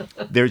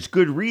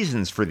good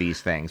reasons for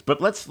these things.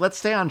 But let's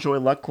stay on Joy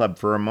Luck Club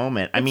for a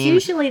moment. I It's mean,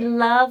 usually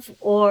love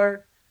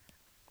or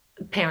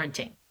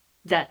parenting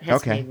that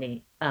has okay, made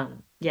me,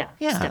 yeah,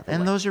 step and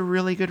away. those are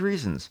really good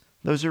reasons.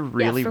 Those are Yeah,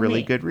 really for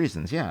really me. good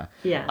reasons. Yeah.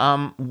 Yeah.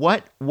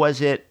 What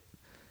was it?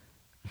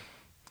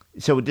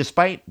 So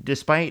despite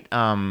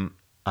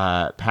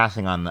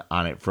passing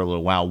on it for a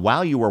little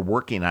while you were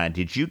working on it,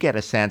 did you get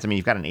a sense? I mean,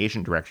 you've got an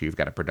Asian director, you've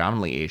got a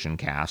predominantly Asian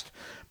cast,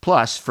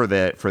 plus for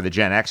the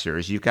Gen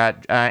Xers, you've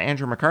got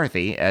Andrew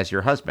McCarthy as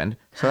your husband,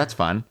 so that's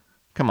fun.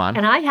 Come on.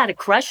 And I had a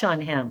crush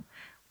on him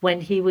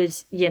when he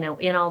was,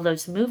 in all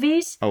those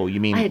movies. Oh, you I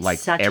mean had like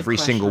such a every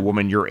crush single on him,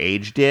 woman your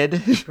age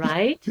did?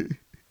 right?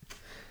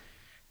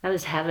 That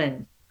was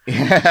heaven.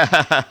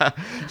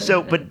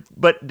 So,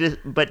 but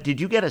did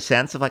you get a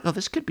sense of like, oh,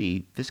 this could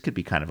be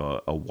kind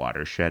of a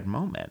watershed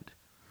moment?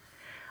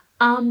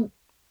 Um,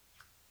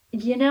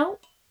 you know,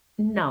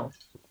 no.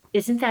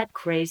 Isn't that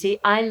crazy?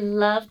 I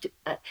loved,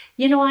 I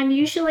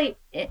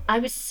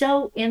was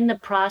so in the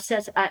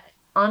process.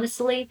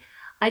 Honestly,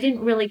 I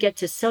didn't really get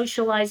to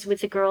socialize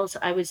with the girls.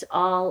 I was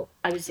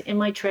in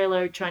my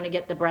trailer trying to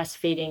get the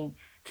breastfeeding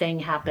thing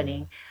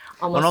happening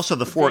And also almost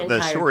the the the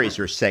entire stories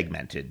time. are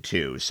segmented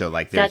too. So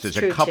like That's there's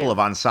a true couple too. of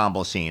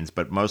ensemble scenes,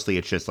 but mostly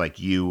it's just like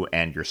you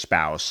and your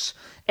spouse,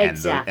 and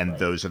Exactly.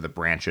 those are the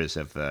branches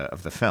of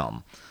the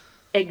film.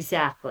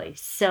 Exactly.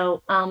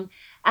 So,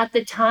 at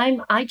the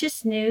time, I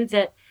just knew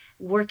that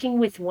working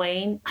with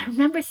Wayne, I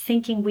remember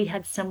thinking we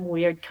had some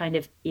weird kind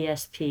of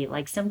ESP.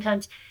 Like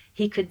sometimes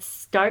he could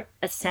start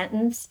a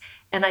sentence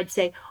and I'd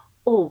say,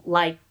 "Oh,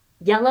 like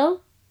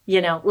yellow,"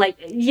 like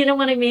you know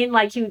what I mean?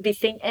 Like he would be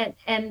thinking,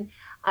 and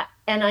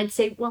I'd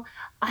say, "Well,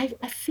 I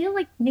feel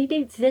like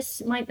maybe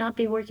this might not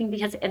be working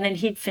because," and then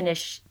he'd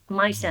finish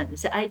my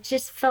sentence. I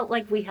just felt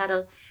like we had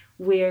a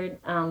weird,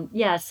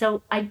 yeah.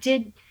 So I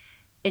did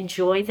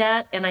enjoy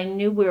that. And I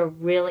knew we were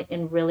really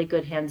in really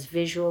good hands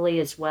visually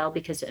as well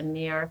because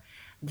Amir,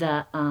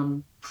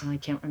 I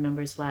can't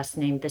remember his last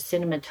name, the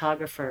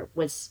cinematographer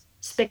was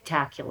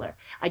spectacular.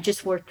 I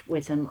just worked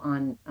with him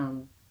on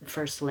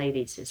First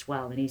Ladies as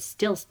well, and he's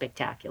still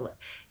spectacular.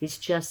 He's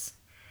just,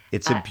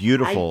 It's a I, I,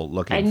 beautiful I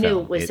looking knew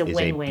it film. was It a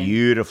is a win-win,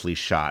 beautifully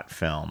shot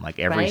film. Like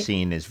every right?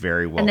 scene is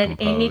very And well then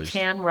Amy composed.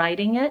 Tan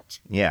writing it,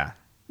 Yeah,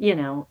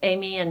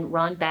 Amy and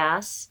Ron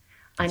Bass.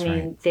 I that's right.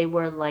 mean, they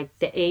were like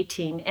the A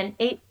team, and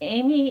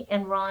Amy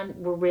and Ron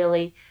were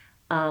really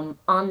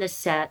on the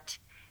set,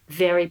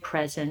 very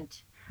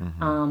present.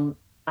 Hmm. Um,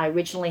 I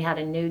originally had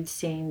a nude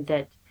scene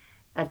that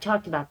I've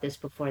talked about this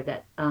before,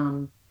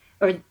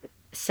 or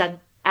said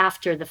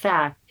after the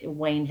fact,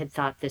 Wayne had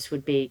thought this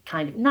would be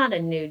kind of not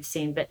a nude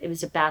scene, but it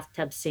was a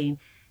bathtub scene.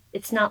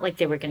 It's not like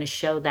they were going to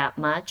show that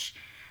much,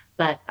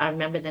 but I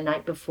remember the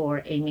night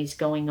before, Amy's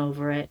going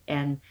over it,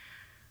 and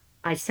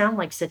I sound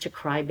like such a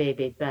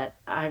crybaby, but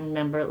I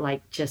remember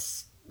like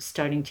just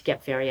starting to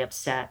get very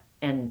upset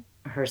and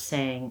her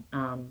saying,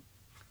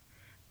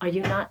 "Are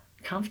you not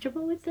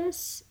comfortable with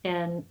this?"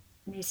 And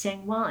me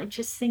saying, "Well, I'm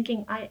just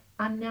thinking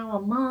I'm now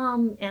a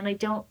mom and I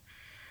don't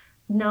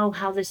know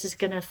how this is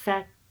going to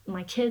affect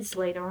my kids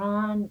later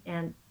on."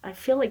 And I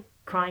feel like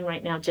crying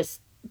right now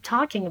just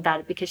talking about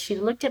it because she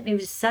looked at me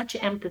with such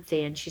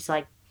empathy and she's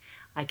like,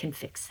 "I can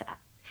fix that."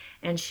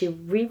 And she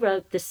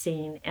rewrote the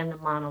scene and the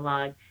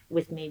monologue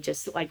with me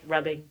just like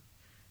rubbing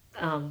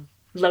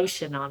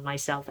lotion on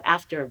myself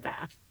after a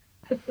bath.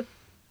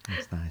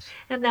 That's nice.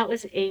 And that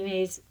was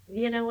Amy's,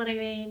 you know what I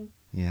mean?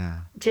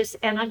 Yeah.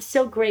 And I'm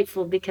so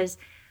grateful because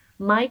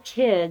my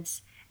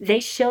kids, they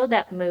show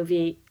that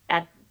movie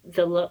at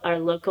our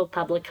local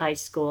public high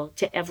school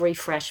to every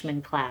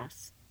freshman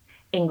class,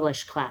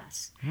 English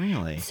class.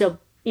 Really? So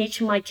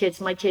each of my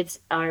kids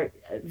are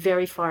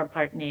very far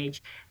apart in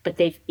age, but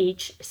they've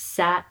each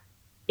sat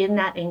in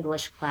that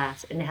English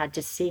class and had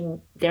to see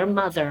their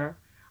mother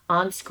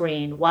on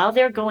screen while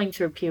they're going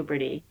through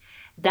puberty.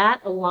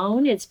 That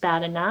alone is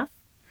bad enough.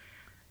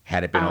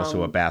 Had it been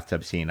also a Um,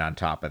 bathtub scene on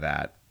top of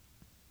that,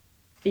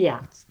 yeah.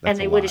 that's And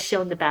a they would have lot.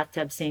 shown the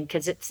bathtub scene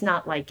because it's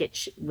not like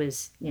it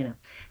was,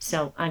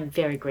 So I'm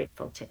very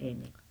grateful to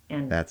Amy.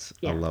 And That's a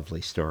yeah.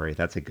 lovely story.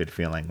 That's a good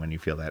feeling when you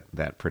feel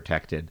that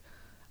protected.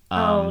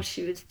 Oh, Um,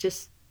 she was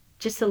just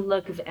a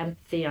look of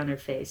empathy on her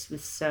face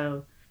was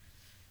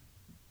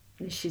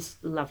she's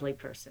a lovely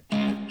person.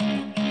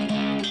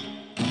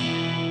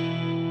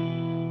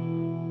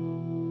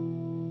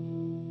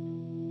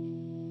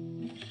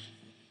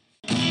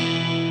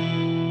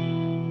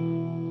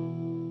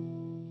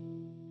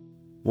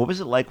 what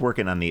was it like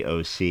working on the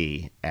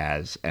OC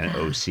as an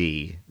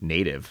OC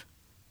native?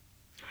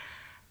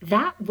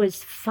 That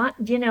was fun.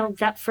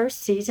 That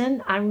first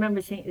season, I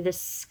remember thinking the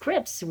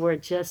scripts were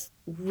just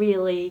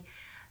really,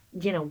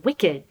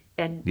 wicked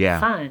and Yeah,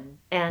 fun.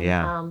 And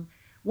yeah.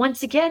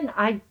 once again,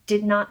 I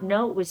did not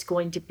know it was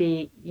going to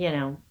be,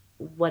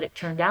 what it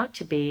turned out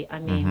to be. I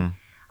mean, Mm-hmm.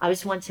 I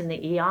was once in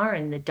the ER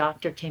and the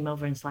doctor came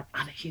over and was like,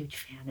 I'm a huge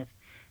fan of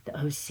the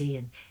OC.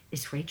 And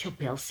is Rachel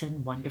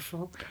Bilson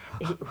wonderful?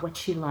 What's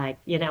she like?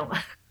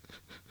 A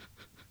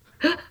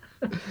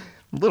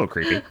little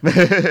creepy.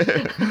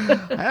 I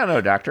don't know,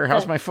 doctor.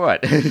 How's my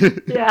foot?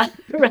 Yeah,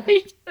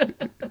 right.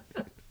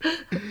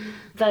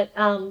 But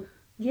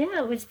yeah,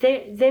 it was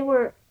they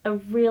were a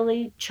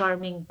really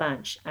charming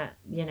bunch. I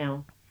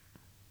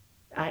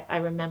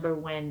remember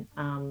when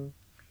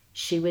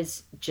she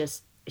was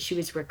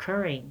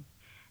recurring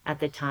at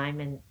the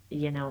time, and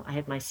I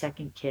had my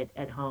second kid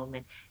at home,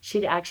 and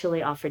she'd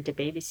actually offered to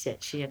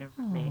babysit, she and her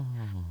roommate.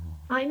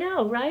 I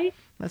know, right?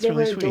 That's They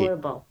really were sweet.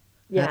 adorable.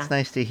 That's Yeah,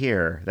 nice to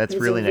hear. it That's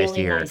was a really nice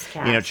to really hear. nice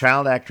You know, cast.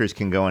 child actors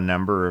can go a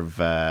number of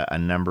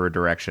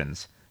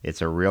directions.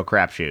 It's a real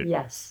crapshoot.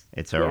 Yes,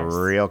 It's a yes.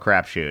 real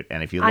crapshoot,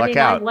 and if you I luck mean,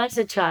 I out, was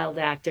a child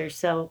actor,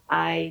 so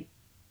I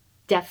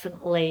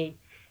definitely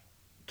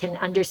can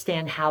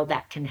understand how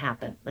that can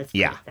happen. Let's put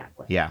yeah, it that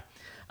way. yeah.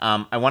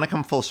 I want to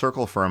come full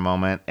circle for a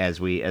moment as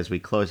we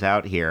close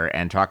out here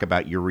and talk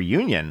about your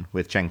reunion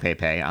with Cheng Pei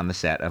Pei on the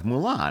set of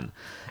Mulan.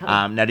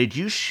 Oh, Now, did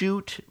you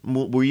shoot?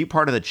 Were you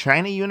part of the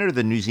China unit or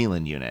the New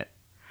Zealand unit?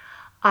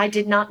 I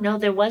did not know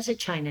there was a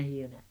China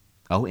unit,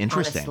 Oh,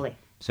 interesting. honestly.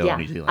 So Yeah,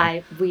 New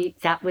Zealand.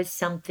 that was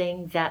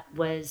something that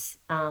was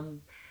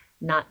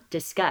not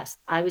discussed.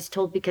 I was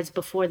told because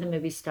before the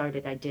movie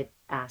started, I did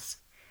ask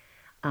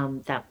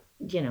that,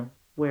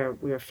 where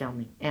we were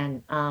filming.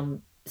 And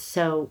um,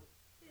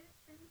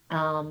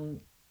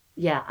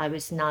 yeah, I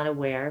was not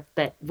aware,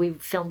 but we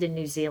filmed in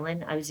New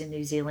Zealand. I was in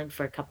New Zealand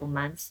for a couple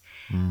months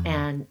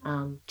Mm.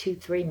 and 2,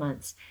 3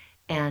 months.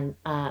 And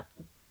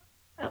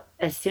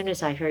as soon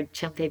as I heard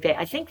Chimpe Bay,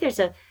 I think there's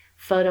a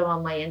photo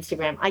on my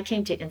Instagram. I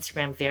came to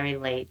Instagram very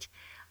late.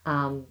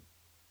 Um,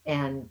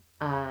 and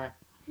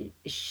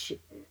she,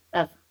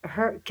 of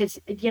her, because,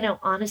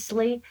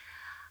 honestly,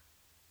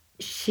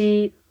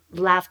 she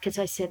laughed because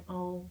I said,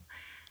 "Oh,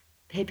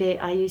 Pepe,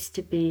 I used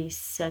to be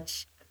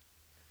such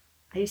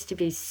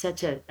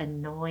a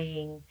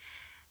annoying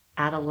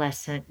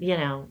adolescent. You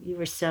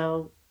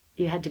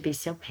had to be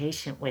so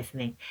patient with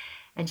me."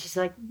 And she's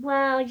like,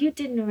 "Well, you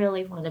didn't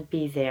really want to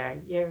be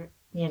there.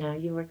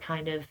 You were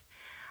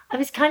I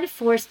was kind of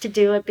forced to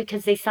do it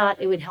because they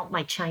thought it would help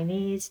my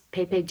Chinese.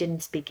 Pepe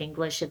didn't speak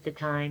English at the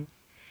time,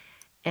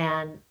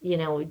 and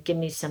it would give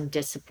me some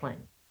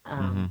discipline.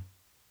 Mm-hmm.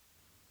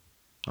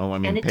 Oh, I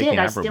mean, And it did. picking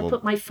I up still will.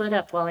 put my foot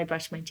up while I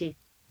brush my teeth.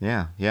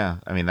 Yeah, yeah.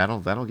 I mean,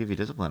 that'll give you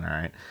discipline, all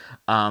right.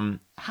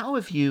 How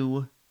have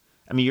you?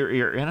 I mean,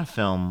 you're in a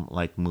film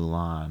like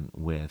Mulan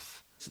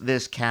with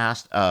this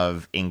cast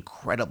of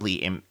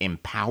incredibly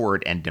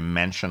empowered and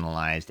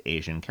dimensionalized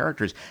Asian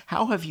characters.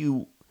 How have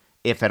you,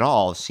 if at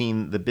all,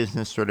 seen the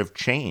business sort of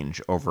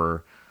change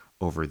over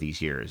these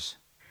years?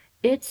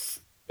 It's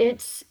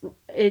it's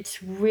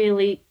it's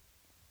really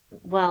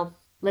well.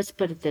 Let's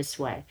put it this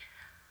way.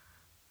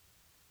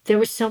 There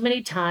were so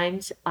many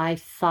times I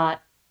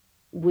thought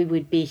we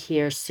would be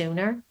here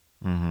sooner,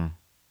 Mm-hmm.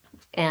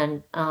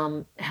 and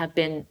have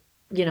been,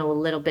 a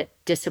little bit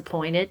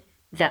disappointed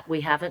that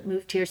we haven't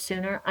moved here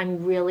sooner.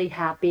 I'm really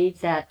happy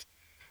that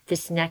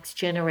this next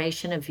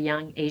generation of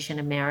young Asian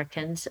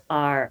Americans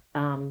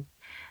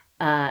have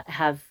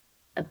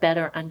a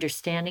better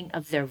understanding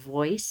of their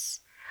voice.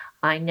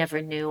 I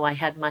never knew I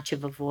had much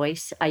of a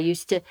voice. I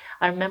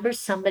remember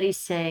somebody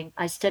saying,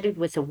 I studied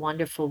with a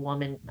wonderful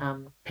woman,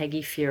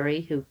 Peggy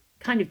Fury, who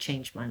kind of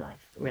changed my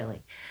life,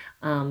 really.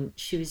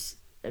 She was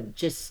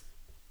just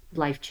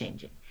life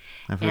changing.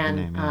 I've heard the And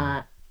name.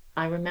 Yeah.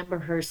 I remember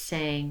her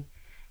saying,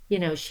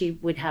 she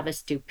would have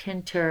us do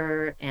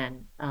Pinter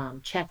and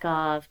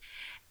Chekhov.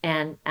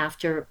 And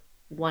after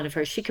one of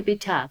her, she could be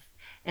tough.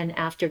 And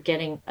after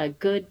getting a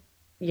good,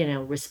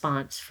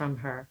 response from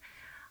her,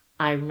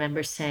 I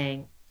remember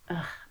saying,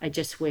 "Ugh, I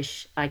just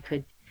wish I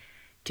could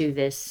do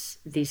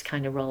these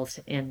kind of roles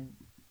in,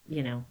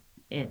 you know,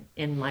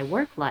 in my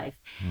work life.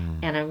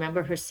 And I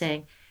remember her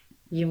saying,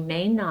 you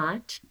may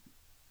not,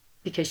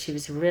 because she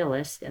was a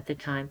realist at the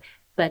time,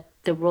 but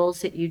the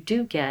roles that you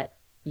do get,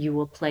 you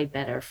will play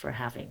better for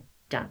having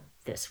done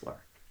this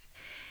work.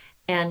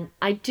 And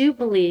I do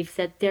believe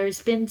that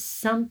there's been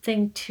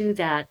something to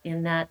that,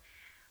 in that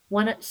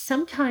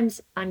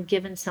sometimes I'm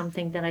given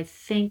something that I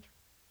think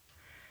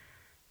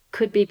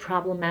could be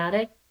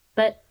problematic,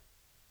 but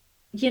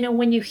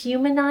when you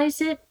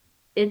humanize it,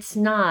 it's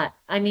not.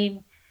 I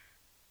mean,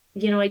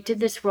 I did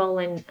this role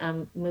in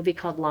a movie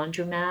called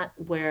Laundromat,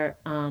 where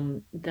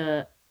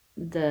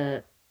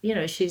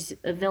she's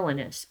a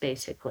villainess,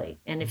 basically.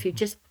 And if you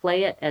just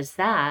play it as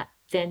that,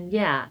 then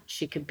yeah,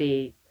 she could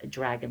be a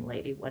dragon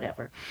lady,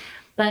 whatever.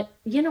 But,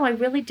 I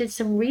really did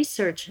some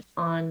research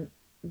on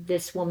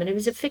this woman. It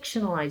was a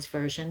fictionalized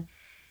version.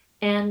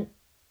 And,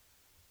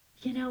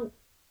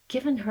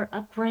 given her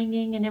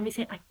upbringing and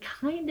everything,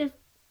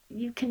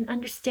 you can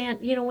understand,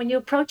 when you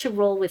approach a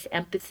role with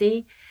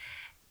empathy,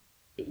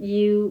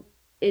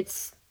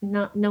 it's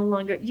not no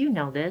longer,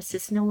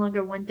 it's no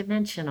longer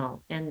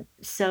one-dimensional. And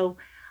so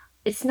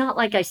it's not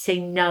like I say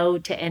no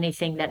to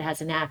anything that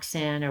has an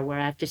accent or where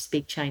I have to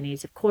speak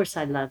Chinese. Of course,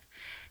 I love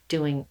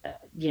doing,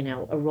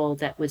 a role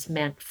that was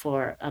meant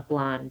for a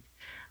blonde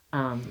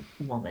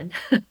woman.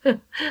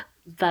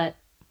 But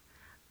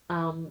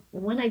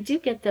when I do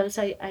get those,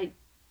 I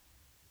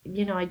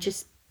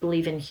just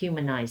believe in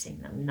humanizing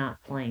them,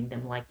 not playing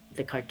them like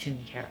the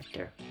cartoon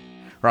character.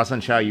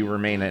 Rosalind Chao, you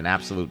remain an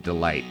absolute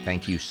delight.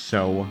 Thank you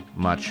so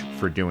much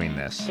for doing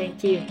this.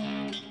 Thank you.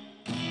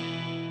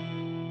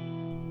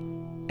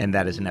 And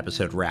that is an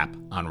episode wrap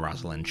on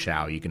Rosalind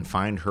Chao. You can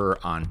find her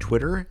on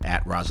Twitter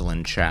at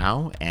Rosalind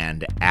Chao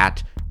and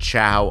at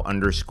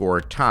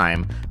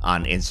Chao_time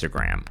on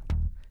Instagram.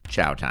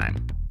 Chao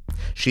time.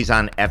 She's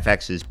on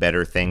FX's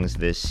Better Things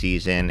this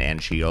season,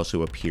 and she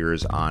also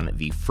appears on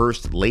The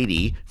First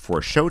Lady for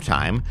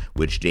Showtime,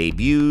 which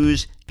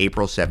debuts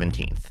April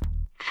 17th.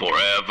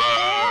 Forever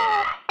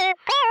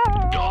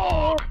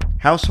Dog.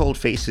 Household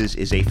Faces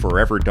is a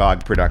Forever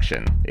Dog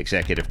production.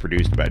 Executive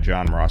produced by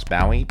John Ross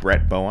Bowie,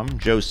 Brett Boehm,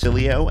 Joe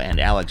Cilio, and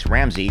Alex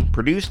Ramsey.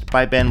 Produced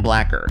by Ben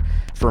Blacker.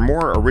 For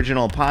more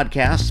original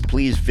podcasts,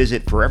 please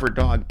visit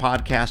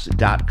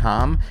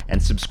foreverdogpodcast.com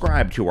and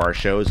subscribe to our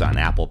shows on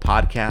Apple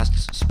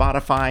Podcasts,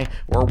 Spotify,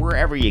 or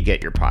wherever you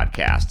get your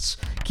podcasts.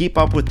 Keep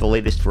up with the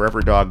latest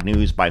Forever Dog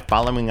news by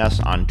following us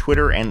on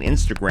Twitter and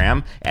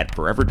Instagram at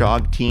Forever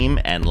Dog Team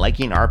and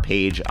liking our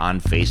page on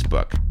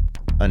Facebook.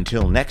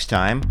 Until next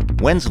time,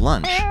 when's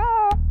lunch?